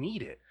doesn't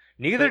need it.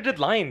 Neither but- did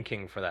Lion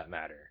King for that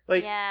matter.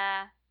 Like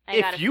Yeah. I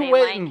if gotta you say,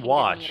 went Lion and King didn't need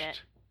it.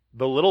 watched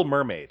The Little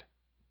Mermaid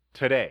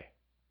today,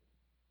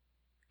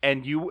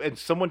 and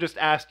someone just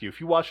asked you, if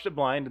you watched it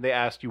blind and they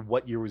asked you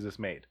what year was this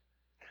made?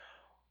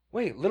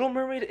 Wait, Little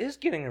Mermaid is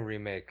getting a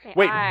remake. They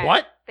Wait, are.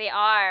 what? They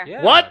are.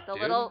 Yeah, What? The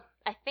dude. little.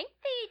 I think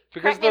they.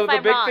 Because correct me the if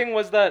I'm big wrong, thing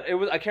was that it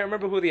was I can't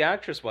remember who the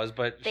actress was,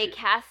 but They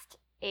cast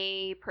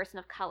a person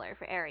of color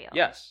for Ariel.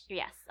 yes.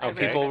 Yes. I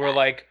Okay. People remember were that.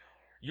 like,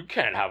 "You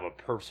can't have a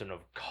person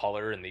of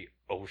color in the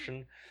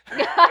ocean."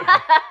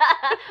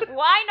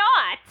 Why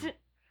not?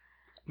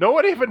 No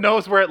one even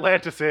knows where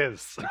Atlantis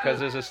is. Because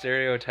there's a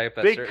stereotype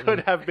that They certain could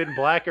have been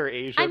black or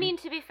Asian. I mean,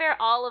 to be fair,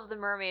 all of the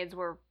mermaids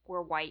were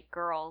white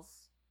girls.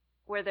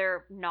 Were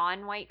there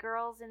non-white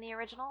girls in the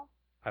original?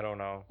 I don't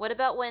know. What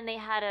about when they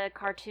had a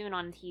cartoon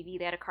on TV?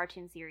 They had a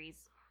cartoon series.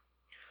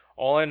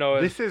 All I know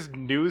is this is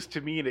news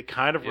to me, and it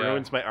kind of Yeah.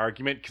 ruins my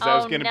argument because I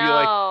was Oh, going to no. be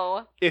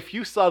like, if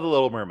you saw The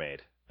Little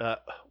Mermaid,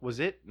 was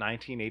it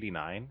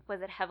 1989?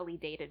 Was it heavily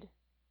dated?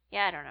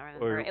 Yeah, I don't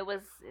remember. Or- It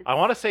was. I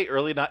want to say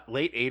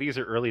late 80s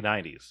or early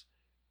 90s,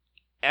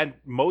 and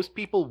most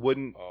people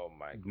wouldn't oh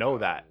my know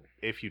God. that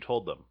if you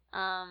told them.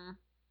 to.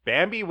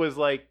 Bambi was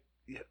like,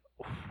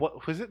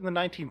 what was it in the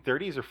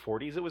 1930s or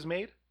 40s? It was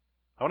made.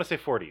 I want to say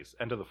 40s,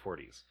 end of the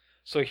 40s.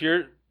 So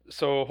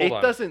hold It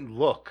on. doesn't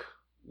look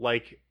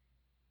like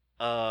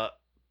an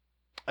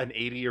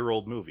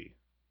 80-year-old movie.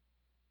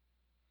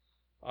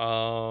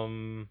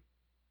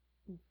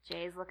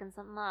 Jay's looking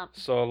something up.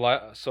 So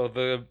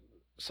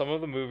some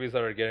of the movies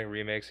that are getting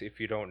remakes, if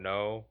you don't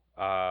know,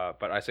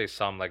 but I say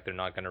some, like they're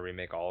not going to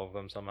remake all of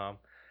them somehow.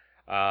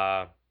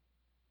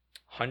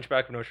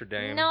 Hunchback of Notre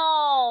Dame.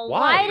 No. Why?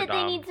 Why did Notre they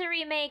Dame. need to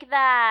remake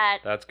that?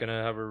 That's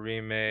gonna have a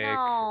remake.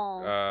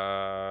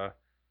 No.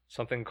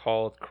 Something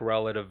called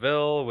Cruella de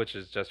Vil, which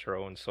is just her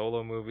own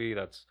solo movie.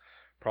 That's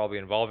probably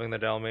involving the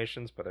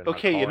Dalmatians, but they're not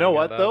Okay, you calling know it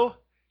what that. though?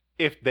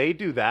 If they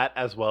do that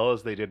as well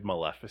as they did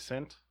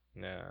Maleficent,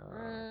 Yeah.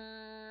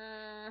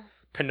 Mm,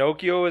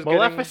 Pinocchio is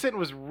Maleficent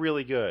was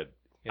really good.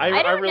 getting. I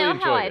I don't really know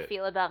how enjoyed I it.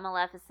 feel about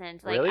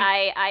Maleficent. Like Really?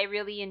 I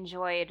really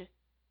enjoyed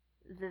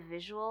the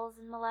visuals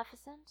in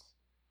Maleficent,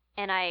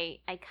 and I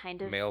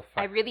kind of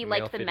I really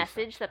like the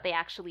message that they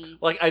actually.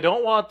 Like, I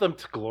don't want them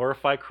to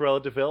glorify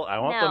Cruella de Vil. I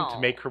want them to No.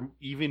 make her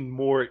even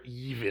more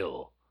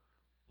evil.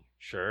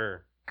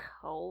 Sure.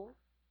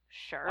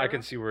 Sure. I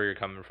can see where you're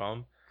coming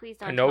from. Please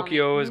don't.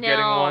 Pinocchio tell me. is getting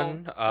No.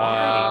 one.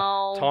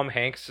 No. Tom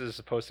Hanks is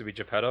supposed to be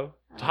Geppetto.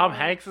 Tom Oh.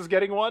 Hanks is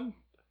getting one?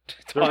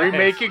 Tom They're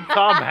remaking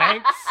Tom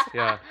Hanks?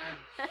 Yeah.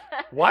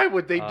 Why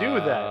would they do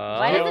that?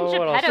 Why doesn't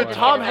what else Geppetto The do I just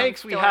Tom get have?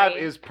 Hanks we story? have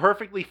is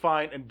perfectly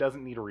fine and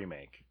doesn't need a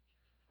remake.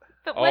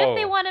 But what if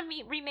they Oh. want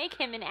to remake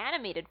him in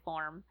animated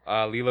form?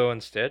 Lilo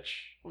and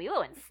Stitch.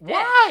 Lilo and Stitch.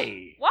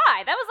 Why?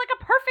 Why? That was like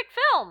a perfect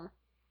film.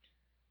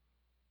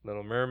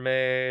 Little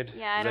Mermaid.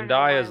 Yeah, I don't know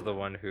Zendaya why. is the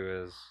one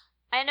who is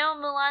I know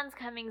Mulan's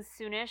coming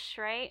soonish,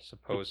 right?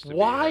 supposed to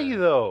Why be.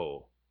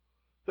 though?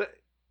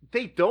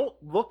 They don't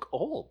look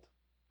old.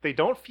 They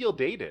don't feel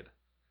dated.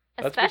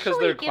 That's because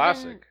they're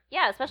classic.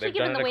 Yeah, especially They've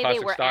given done the it in way a they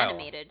classic were style.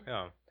 animated.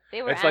 Yeah.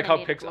 They were It's like how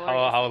animated how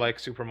gloriously. like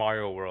Super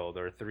Mario World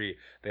or 3,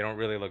 they don't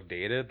really look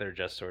dated. They're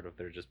just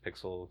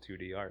pixel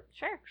 2D art.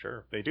 Sure.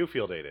 Sure. They do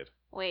feel dated.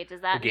 Wait, does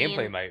The that mean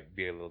gameplay might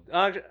be a little.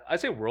 I'd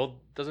say World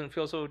doesn't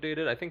feel so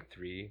dated. I think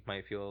 3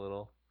 might feel a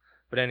little.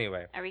 But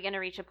anyway. Are we gonna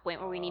reach a point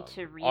where we need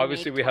to remake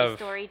Obviously, we Toy have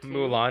Story 2?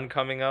 Mulan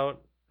coming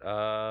out.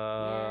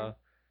 Yeah.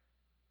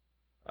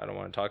 I don't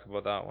want to talk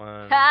about that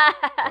one.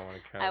 Don't wanna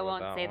care I about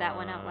won't say that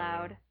one out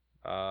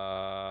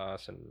loud.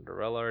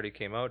 Cinderella already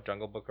came out.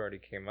 Jungle Book already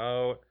came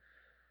out.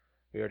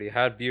 We already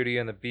had Beauty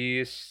and the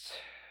Beast.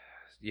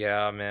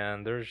 Yeah,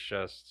 man, there's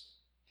just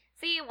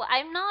See,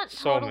 I'm not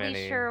so totally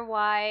many. sure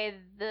why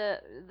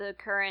the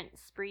current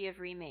spree of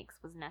remakes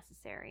was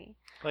necessary.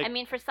 Like, I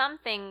mean, for some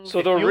things, So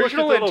if the you looked at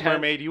original Little intent-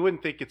 Mermaid, you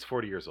wouldn't think it's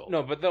 40 years old.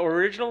 no, but the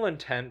original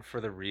intent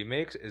for the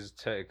remakes is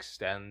to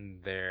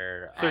extend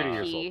their 30 IP.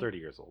 years old. 30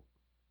 years old.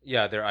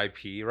 yeah, their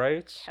IP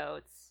rights.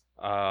 totes.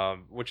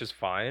 Which is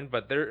fine,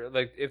 but they're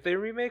like if they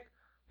remake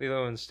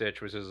Lilo and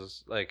Stitch, which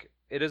is like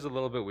it is a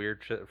little bit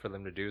weird for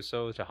them to do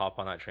so, to hop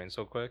on that train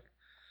so quick.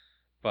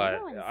 But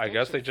Lilo and I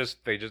guess Stitch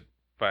they just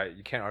but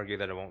you can't argue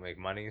that it won't make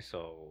money,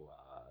 so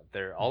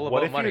they're all What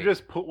about if money. you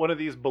just put one of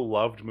these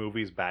beloved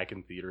movies back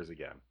in theaters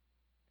again?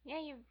 Yeah,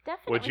 you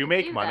definitely. Would you could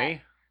make do money?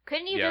 that.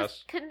 Couldn't you Yes.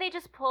 just? Couldn't they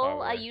just pull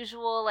a Probably.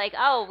 usual like,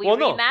 oh, we well,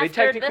 no, remastered they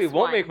technically this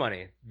won't one. make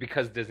money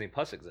because Disney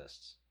Plus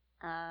exists.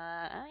 Oh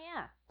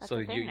yeah. That's So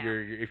the thing now.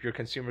 if your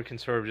consumer can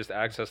sort of just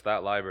access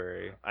that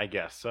library, I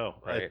guess so.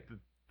 Right.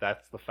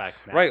 That's the fact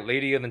now. right?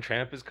 Lady and the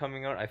Tramp is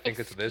coming out. I think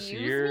it's this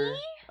Excuse year. me?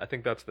 I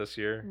think that's this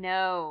year.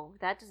 No,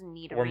 that doesn't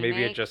need a Or remake.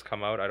 maybe it just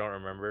come out. I don't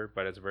remember,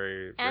 but it's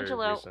very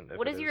Angelo, very recent. if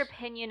what it is your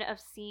opinion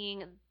of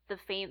seeing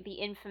the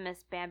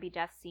infamous Bambi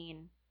death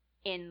scene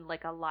in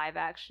like a live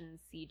action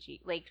CG?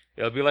 Like,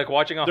 It'll be like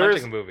watching a There's-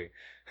 hunting movie.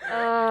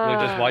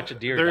 You'll just watch a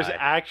deer There's die.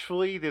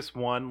 actually this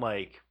one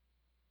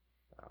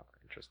Oh,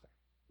 interesting.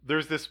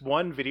 there's this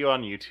one video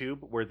on YouTube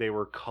where they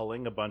were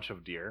culling a bunch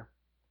of deer,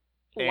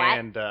 what?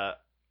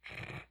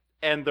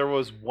 and there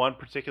was one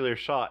particular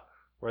shot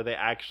where they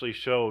actually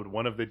showed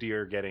one of the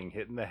deer getting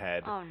hit in the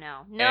head. Oh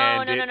no, no,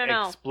 and no, no, it no,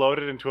 no.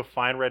 exploded into a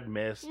fine red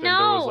mist, and there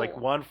was like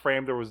No. one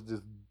frame there was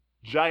this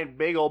giant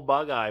big old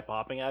bug eye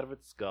popping out of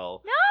its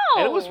skull. No.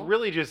 And it was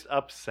really just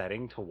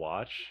upsetting to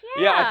watch.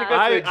 Yeah, I think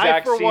that's the I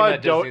exact for scene one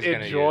that don't Disney's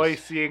gonna enjoy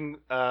use. seeing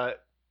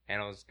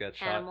Animals get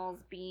shot. animals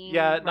being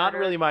not murdered.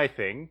 really my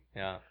thing.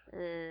 Yeah. Ugh. You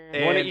want to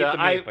And, eat the meat,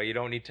 I- but you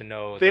don't need to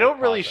know. They the don't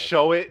really process.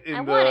 show it in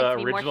I want it the to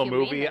be more original humane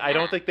movie. than I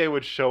don't that. think they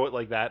would show it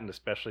like that, and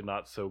especially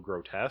not so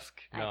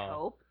grotesque. I No.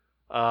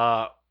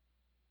 hope.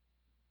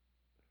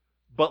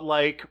 But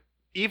like,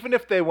 even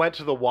if they went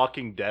to the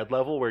Walking Dead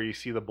level where you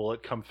see the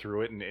bullet come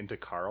through it and into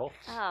Carl,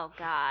 Oh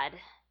God.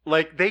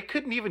 like they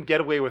couldn't even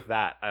get away with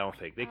that. I don't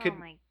think they Oh could.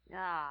 my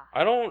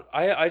God.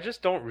 I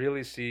just don't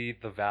really see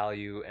the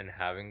value in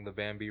having the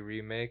Bambi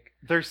remake.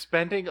 They're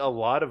spending a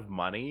lot of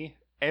money,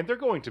 and they're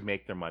going to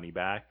make their money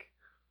back.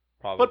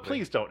 Probably. But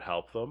please don't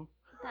help them.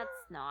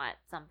 That's not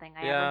something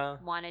I Yeah.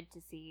 ever wanted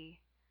to see.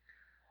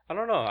 I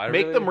don't know.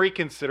 Make them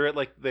reconsider it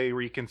like they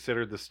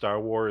reconsidered the Star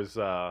Wars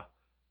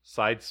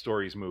side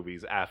stories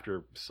movies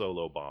after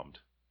Solo bombed.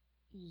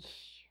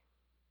 Eesh.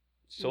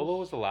 Solo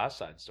was the last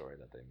side story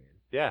that they made.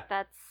 Yeah.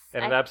 That's.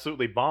 And it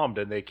absolutely bombed,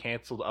 and they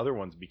canceled other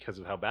ones because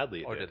of how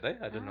badly it Oh, did. did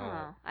they? I didn't know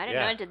that. I didn't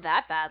Yeah. know it did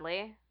that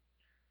badly.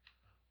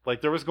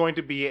 Like, there was going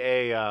to be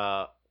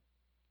a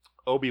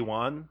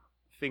Obi-Wan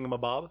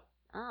thingamabob,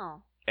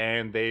 Oh.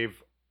 and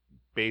they've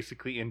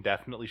basically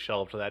indefinitely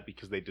shelved that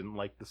because they didn't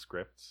like the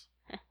scripts.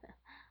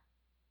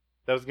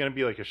 That was going to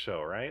be like a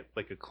show, right?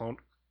 Like a Clone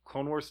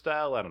Wars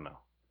style? I don't know.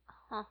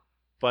 Huh.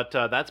 But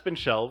that's been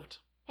shelved.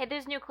 Hey,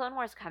 there's new Clone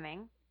Wars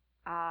coming.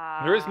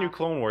 There is new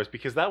Clone Wars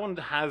because that one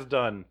has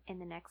done in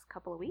the next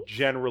couple of weeks.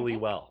 generally I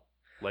think. well.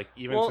 Like,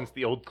 even Well- since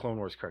the old Clone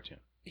Wars cartoon.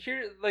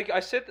 Here, like I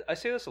say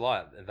this a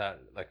lot, that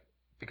like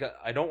because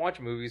I don't watch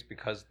movies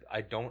because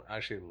I don't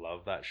actually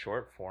love that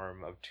short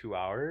form of 2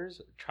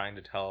 hours trying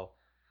to tell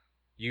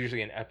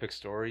usually an epic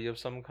story of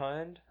some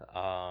kind.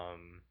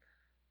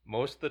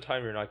 Most of the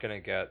time, you're not going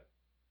to get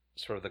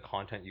sort of the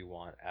content you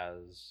want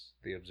as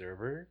the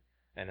observer,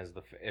 and as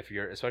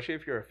especially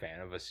if you're a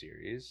fan of a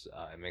series,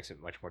 it makes it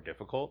much more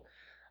difficult.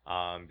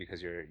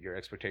 Because your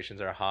expectations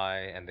are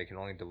high, and they can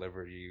only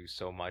deliver you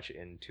so much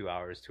in 2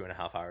 hours,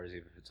 2.5 hours,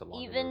 even if it's a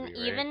longer movie, right?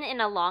 Even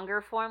in a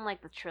longer form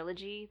like the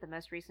trilogy, the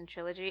most recent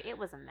trilogy, it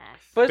was a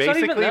mess. But it's not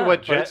even Basically, that. what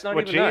But Jay- it's not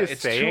what even Jay that. is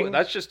It's saying-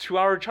 that's just 2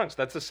 hour chunks.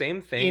 That's the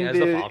same thing in as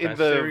the Final the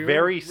Fantasy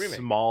very remake.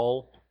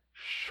 small,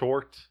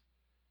 short,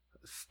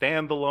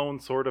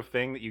 standalone sort of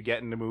thing that you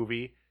get in a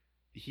movie,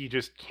 he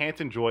just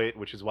can't enjoy it,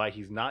 which is why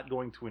he's not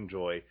going to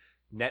enjoy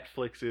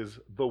Netflix's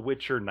The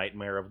Witcher: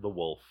 Nightmare of the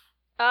Wolf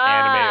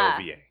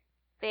anime OVA.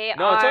 They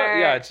No,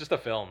 are. it's just a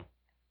film.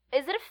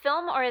 Is it a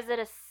film or is it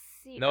a?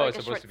 No, like it's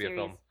a supposed short to be a series?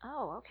 film.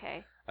 Oh,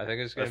 okay. I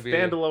think it's A going to be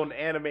standalone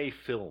anime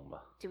film.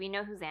 Do we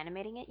know who's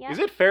animating it yet? Is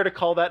it fair to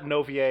call that an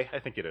OVA? I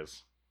think it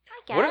is.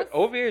 I guess. What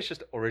OVA is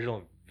just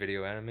original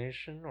video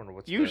animation, or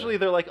what's Usually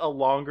they're like a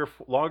longer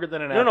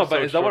than an no, episode.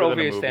 but is that what shorter than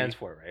a OVA movie. stands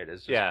for? Right?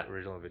 It's just Yeah.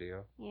 original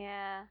video.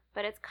 Yeah,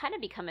 but it's kind of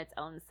become its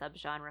own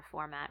subgenre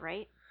format,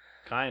 right?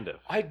 Kind of.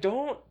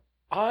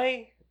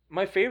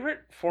 My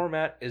favorite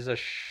format is a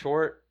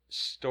short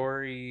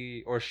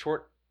story or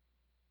short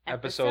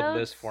episode list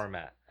Episodes?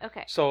 format.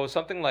 Okay. So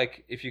something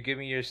like if you give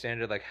me your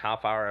standard like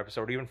half-hour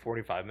episode, or even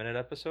 45-minute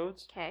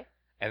episodes, Okay.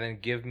 and then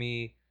give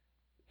me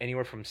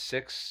anywhere from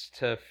 6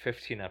 to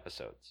 15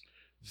 episodes.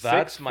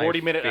 Six my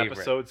 40-minute favorite.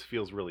 episodes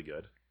feels really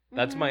good.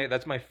 That's Mhm.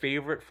 that's my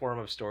favorite form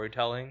of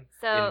storytelling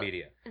So- in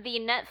media. The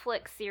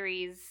Netflix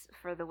series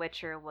for The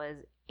Witcher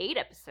was 8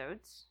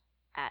 episodes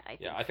at, I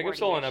think, Yeah, I think I'm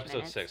still on 40-ish episode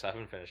minutes. 6. I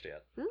haven't finished it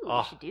yet. Ooh,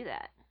 Oh. we should do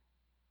that.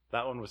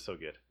 That one was so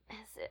good.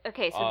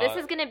 Okay, so this Uh,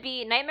 is going to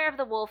be Nightmare of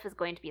the Wolf is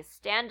going to be a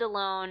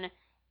standalone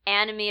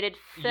animated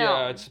film.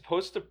 Yeah, it's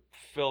supposed to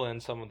fill in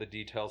some of the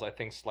details, I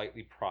think,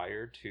 slightly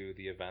prior to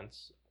the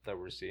events that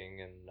we're seeing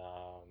in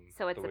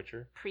So it's The a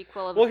Witcher.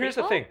 prequel of Well, a here's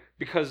the prequel? thing,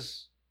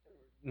 because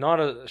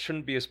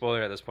shouldn't be a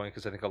spoiler at this point,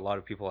 because I think a lot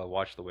of people have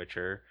watched The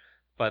Witcher,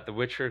 but The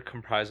Witcher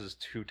comprises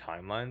 2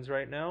 timelines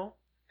right now.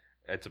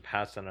 It's a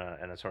past and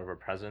a sort of a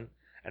present,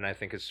 and I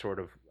think it's sort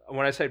of,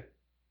 when I say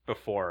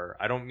before,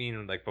 I don't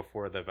mean like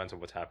before the events of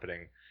what's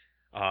happening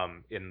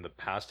in the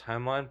past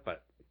timeline,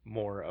 but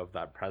more of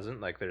that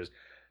present. Like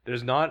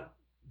there's not,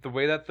 the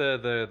way that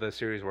the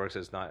series works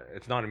is not,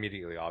 it's not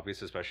immediately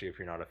obvious, especially if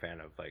you're not a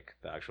fan of like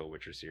the actual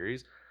Witcher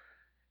series.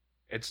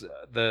 It's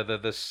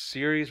the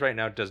series right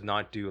now does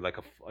not do like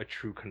a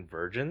true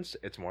convergence.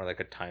 It's more like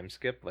a time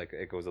skip. Like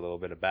it goes a little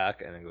bit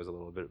back and it goes a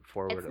little bit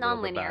forward, It's a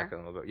little bit nonlinear. back,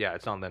 and a little bit. Yeah,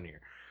 it's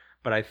non-linear.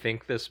 But I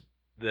think this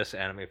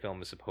anime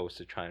film is supposed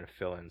to try and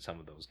fill in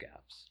some of those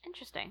gaps.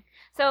 Interesting.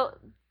 So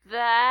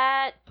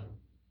that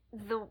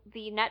the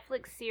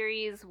Netflix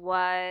series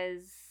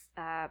was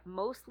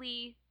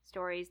mostly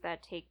stories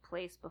that take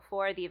place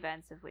before the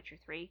events of Witcher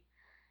 3.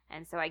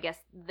 And so I guess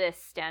this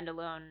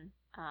standalone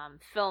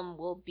film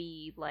will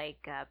be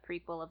like a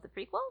prequel of the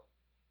prequel?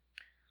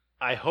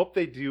 I hope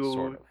they do.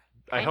 Sort of.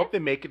 I Kind hope of? they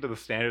make it to the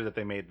standard that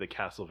they made the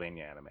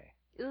Castlevania anime.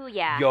 Ooh,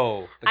 yeah.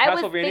 Yo, the I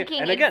was Castlevania,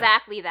 thinking and again,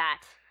 exactly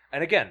that.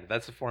 and again,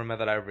 that's a format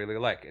that I really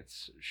like.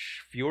 It's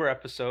fewer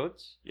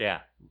episodes,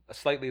 Yeah.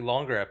 slightly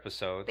longer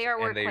episodes. They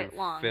are and they quite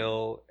long.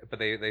 but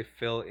they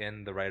fill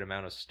in the right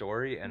amount of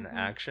story and Mhm.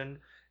 action.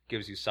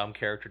 Gives you some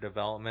character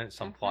development,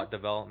 some Mhm. plot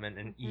development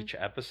in Mhm. each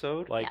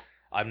episode. Like, Yeah.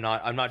 I'm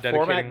not dedicating.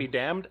 format be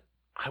damned.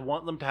 I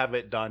want them to have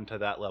it done to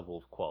that level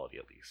of quality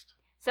at least.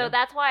 So Yeah.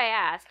 that's why I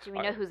asked, do we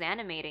know I- who's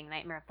animating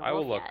Nightmare of the I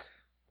Wolf will look. yet?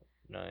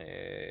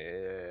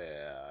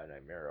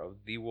 Nightmare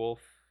of the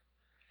Wolf.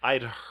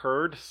 I'd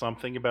heard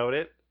something about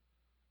it,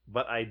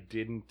 but I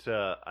didn't.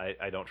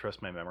 I don't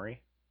trust my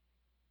memory.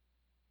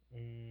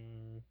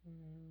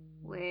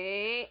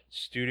 Wait.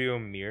 Studio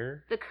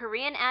Mir. The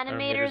Korean maybe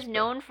animators it's the-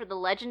 known for The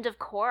Legend of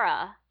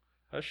Korra.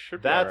 That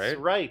should That's be all right.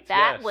 right.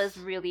 That yes. was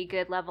really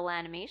good level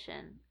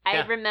animation.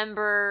 Yeah. I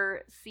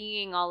remember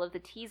seeing all of the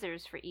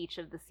teasers for each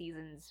of the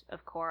seasons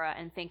of Korra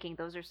and thinking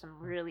those are some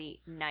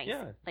really nice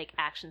Yeah. like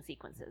action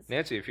sequences.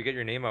 Nancy, if you get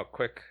your name out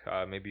quick,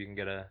 maybe you can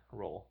get a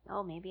role.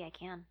 Oh, maybe I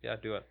can. Yeah,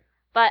 do it.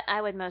 But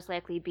I would most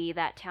likely be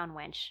that town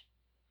wench.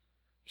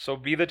 So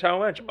be the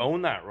town wench.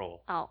 Own that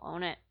role. I'll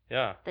own it.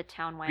 Yeah. The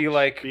town wench. Be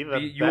like Be the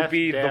you'll best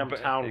be damn the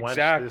town wench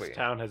exactly. this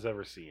town has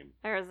ever seen.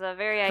 There's a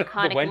very The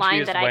iconic line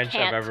wenchiest that I wench I've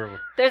can't.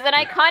 ever. There's an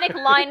iconic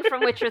line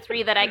from Witcher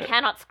 3 that I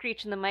cannot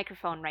screech in the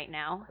microphone right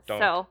now. Don't.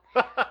 So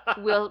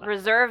we'll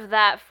reserve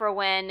that for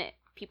when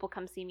people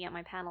come see me at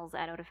my panels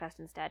at Otafest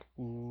instead.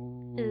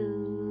 Ooh.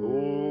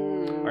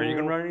 Are you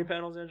gonna run any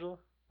panels, Angela?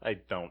 I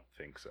don't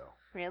think so.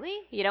 Really?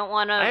 You don't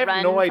want to I have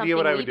run no idea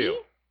what something I would do.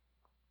 weeby?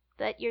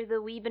 That you're the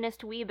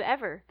weebinest weeb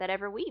ever that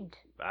ever weebed.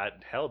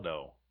 Hell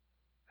no.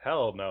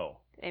 Hell no.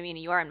 I mean,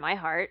 you are in my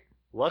heart.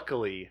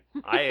 Luckily,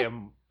 I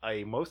am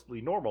a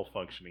mostly normal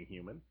functioning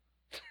human.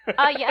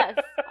 Ah, yes.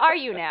 Are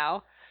you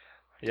now?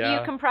 Do Yeah.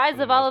 you comprise for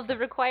the of all most of the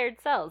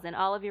required cells in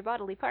all of your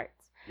bodily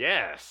parts?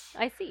 Yes.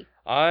 I see.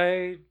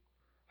 I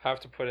have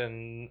to put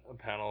in a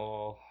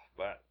panel,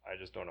 but I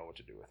just don't know what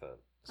to do with it.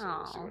 So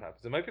we'll see Aw. what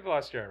happens. It might be the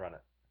last year I run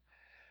it.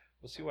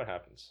 We'll see what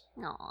happens.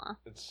 Aw.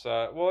 It's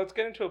it's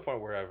getting to a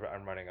point where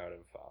I'm running out of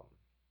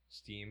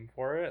steam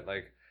for it.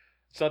 Like,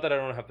 it's not that I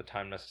don't have the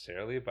time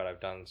necessarily, but I've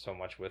done so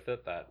much with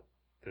it that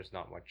there's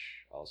not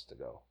much else to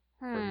go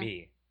for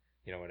me.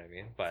 You know what I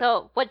mean? But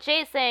So what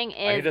Jay's saying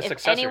need is, a if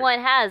successor. anyone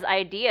has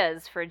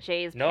ideas for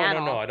Jay's no,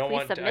 panel, I don't please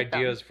want submit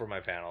ideas for my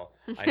panel.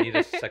 I need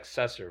a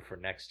successor for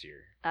next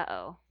year.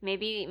 Uh-oh.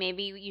 Maybe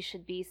you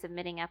should be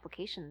submitting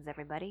applications,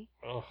 everybody.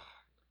 Ugh.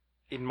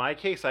 In my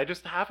case, I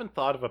just haven't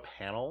thought of a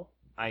panel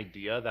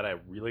idea that I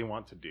really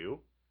want to do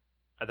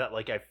that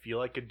like I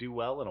feel I could do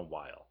well in a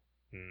while.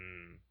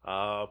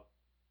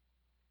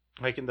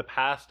 Like in the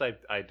past,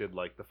 I did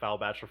like the Foul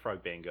Bachelor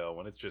Frog Bingo,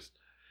 and it's just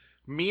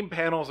meme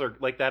panels are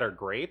like that are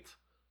great,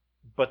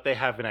 but they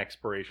have an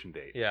expiration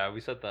date. Yeah, we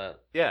said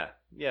that.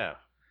 Yeah.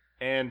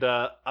 And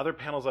other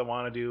panels I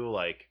want to do,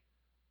 like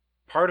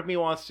part of me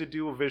wants to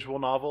do a visual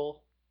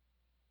novel,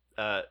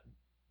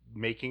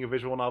 making a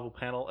visual novel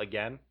panel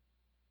again.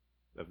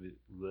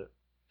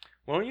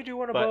 Why don't you do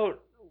one But-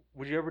 about?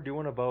 Would you ever do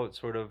one about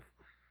sort of,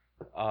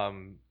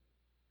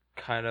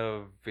 kind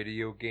of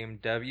video game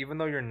dev? Even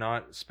though you're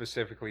not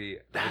specifically a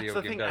That's video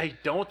the game thing. dev, I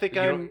don't think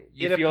You I'm don't-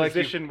 you in a feel like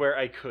you- position where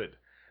I could.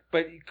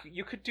 But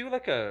you could do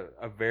like a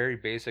very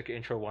basic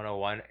intro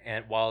 101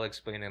 and while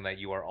explaining that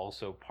you are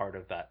also part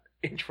of that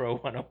intro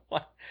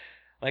 101.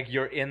 Like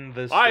you're in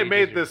the I stages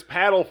made you're- this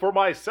panel for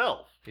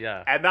myself,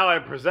 Yeah. and now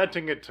I'm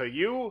presenting it to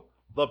you,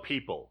 the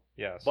people.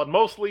 Yes. But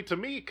mostly to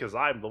me, because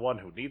I'm the one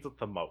who needs it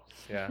the most.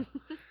 Yeah.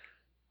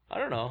 I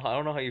don't know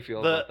how you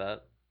feel The- about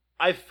that.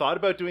 I've thought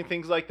about doing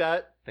things like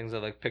that, Things that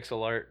are like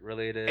pixel art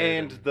related.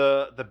 and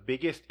the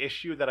biggest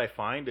issue that I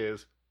find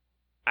is,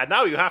 and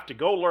now you have to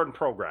go learn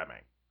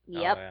programming.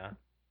 Yep. Oh, yeah.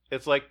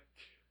 It's like,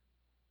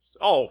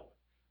 oh,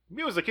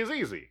 music is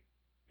easy.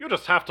 You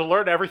just have to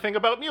learn everything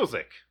about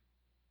music.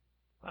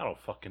 I don't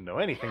fucking know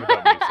anything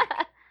about music.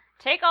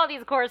 Take all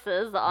these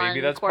courses on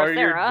Maybe that's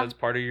Coursera.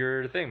 part of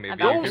your thing. Maybe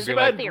About you You'll could be music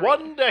like, spend theory.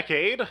 1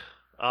 decade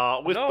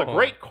with the No.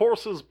 Great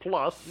Courses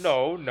Plus.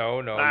 no.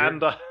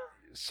 And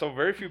So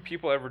very few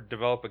people ever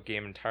develop a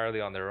game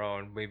entirely on their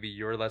own. Maybe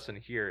your lesson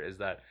here is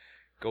that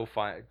go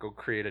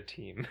create a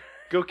team.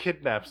 go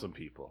kidnap some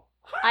people.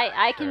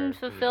 I can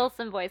Sure. fulfill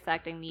some voice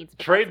acting needs.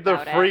 But Trade that's their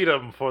about it.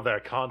 freedom for their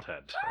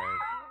content. Right?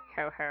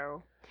 Ho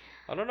ho.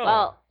 I don't know.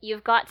 Well,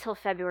 you've got till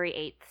February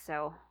 8th,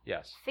 so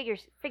Yes. figure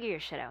your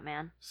shit out,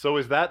 man. So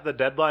is that the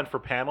deadline for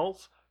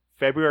panels?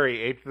 February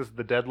 8th is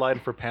the deadline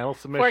for panel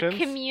submissions? For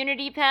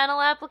community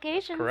panel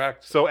applications.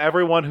 Correct. So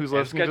everyone who's And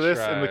listening to Sketch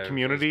this in the Drive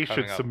community is should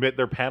coming up. submit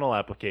their panel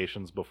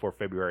applications before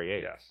February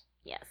 8th. Yes.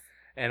 Yes.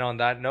 And on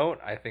that note,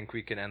 I think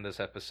we can end this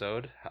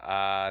episode.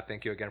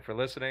 Thank you again for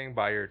listening.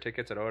 Buy your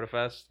tickets at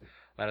Odafest.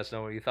 Let us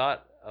know what you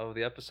thought of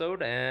the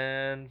episode,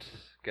 and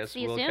guess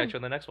See you we'll soon. catch you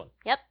on the next one.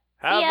 Yep.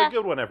 Have ya. a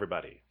good one,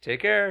 everybody.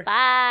 Take care.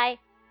 Bye.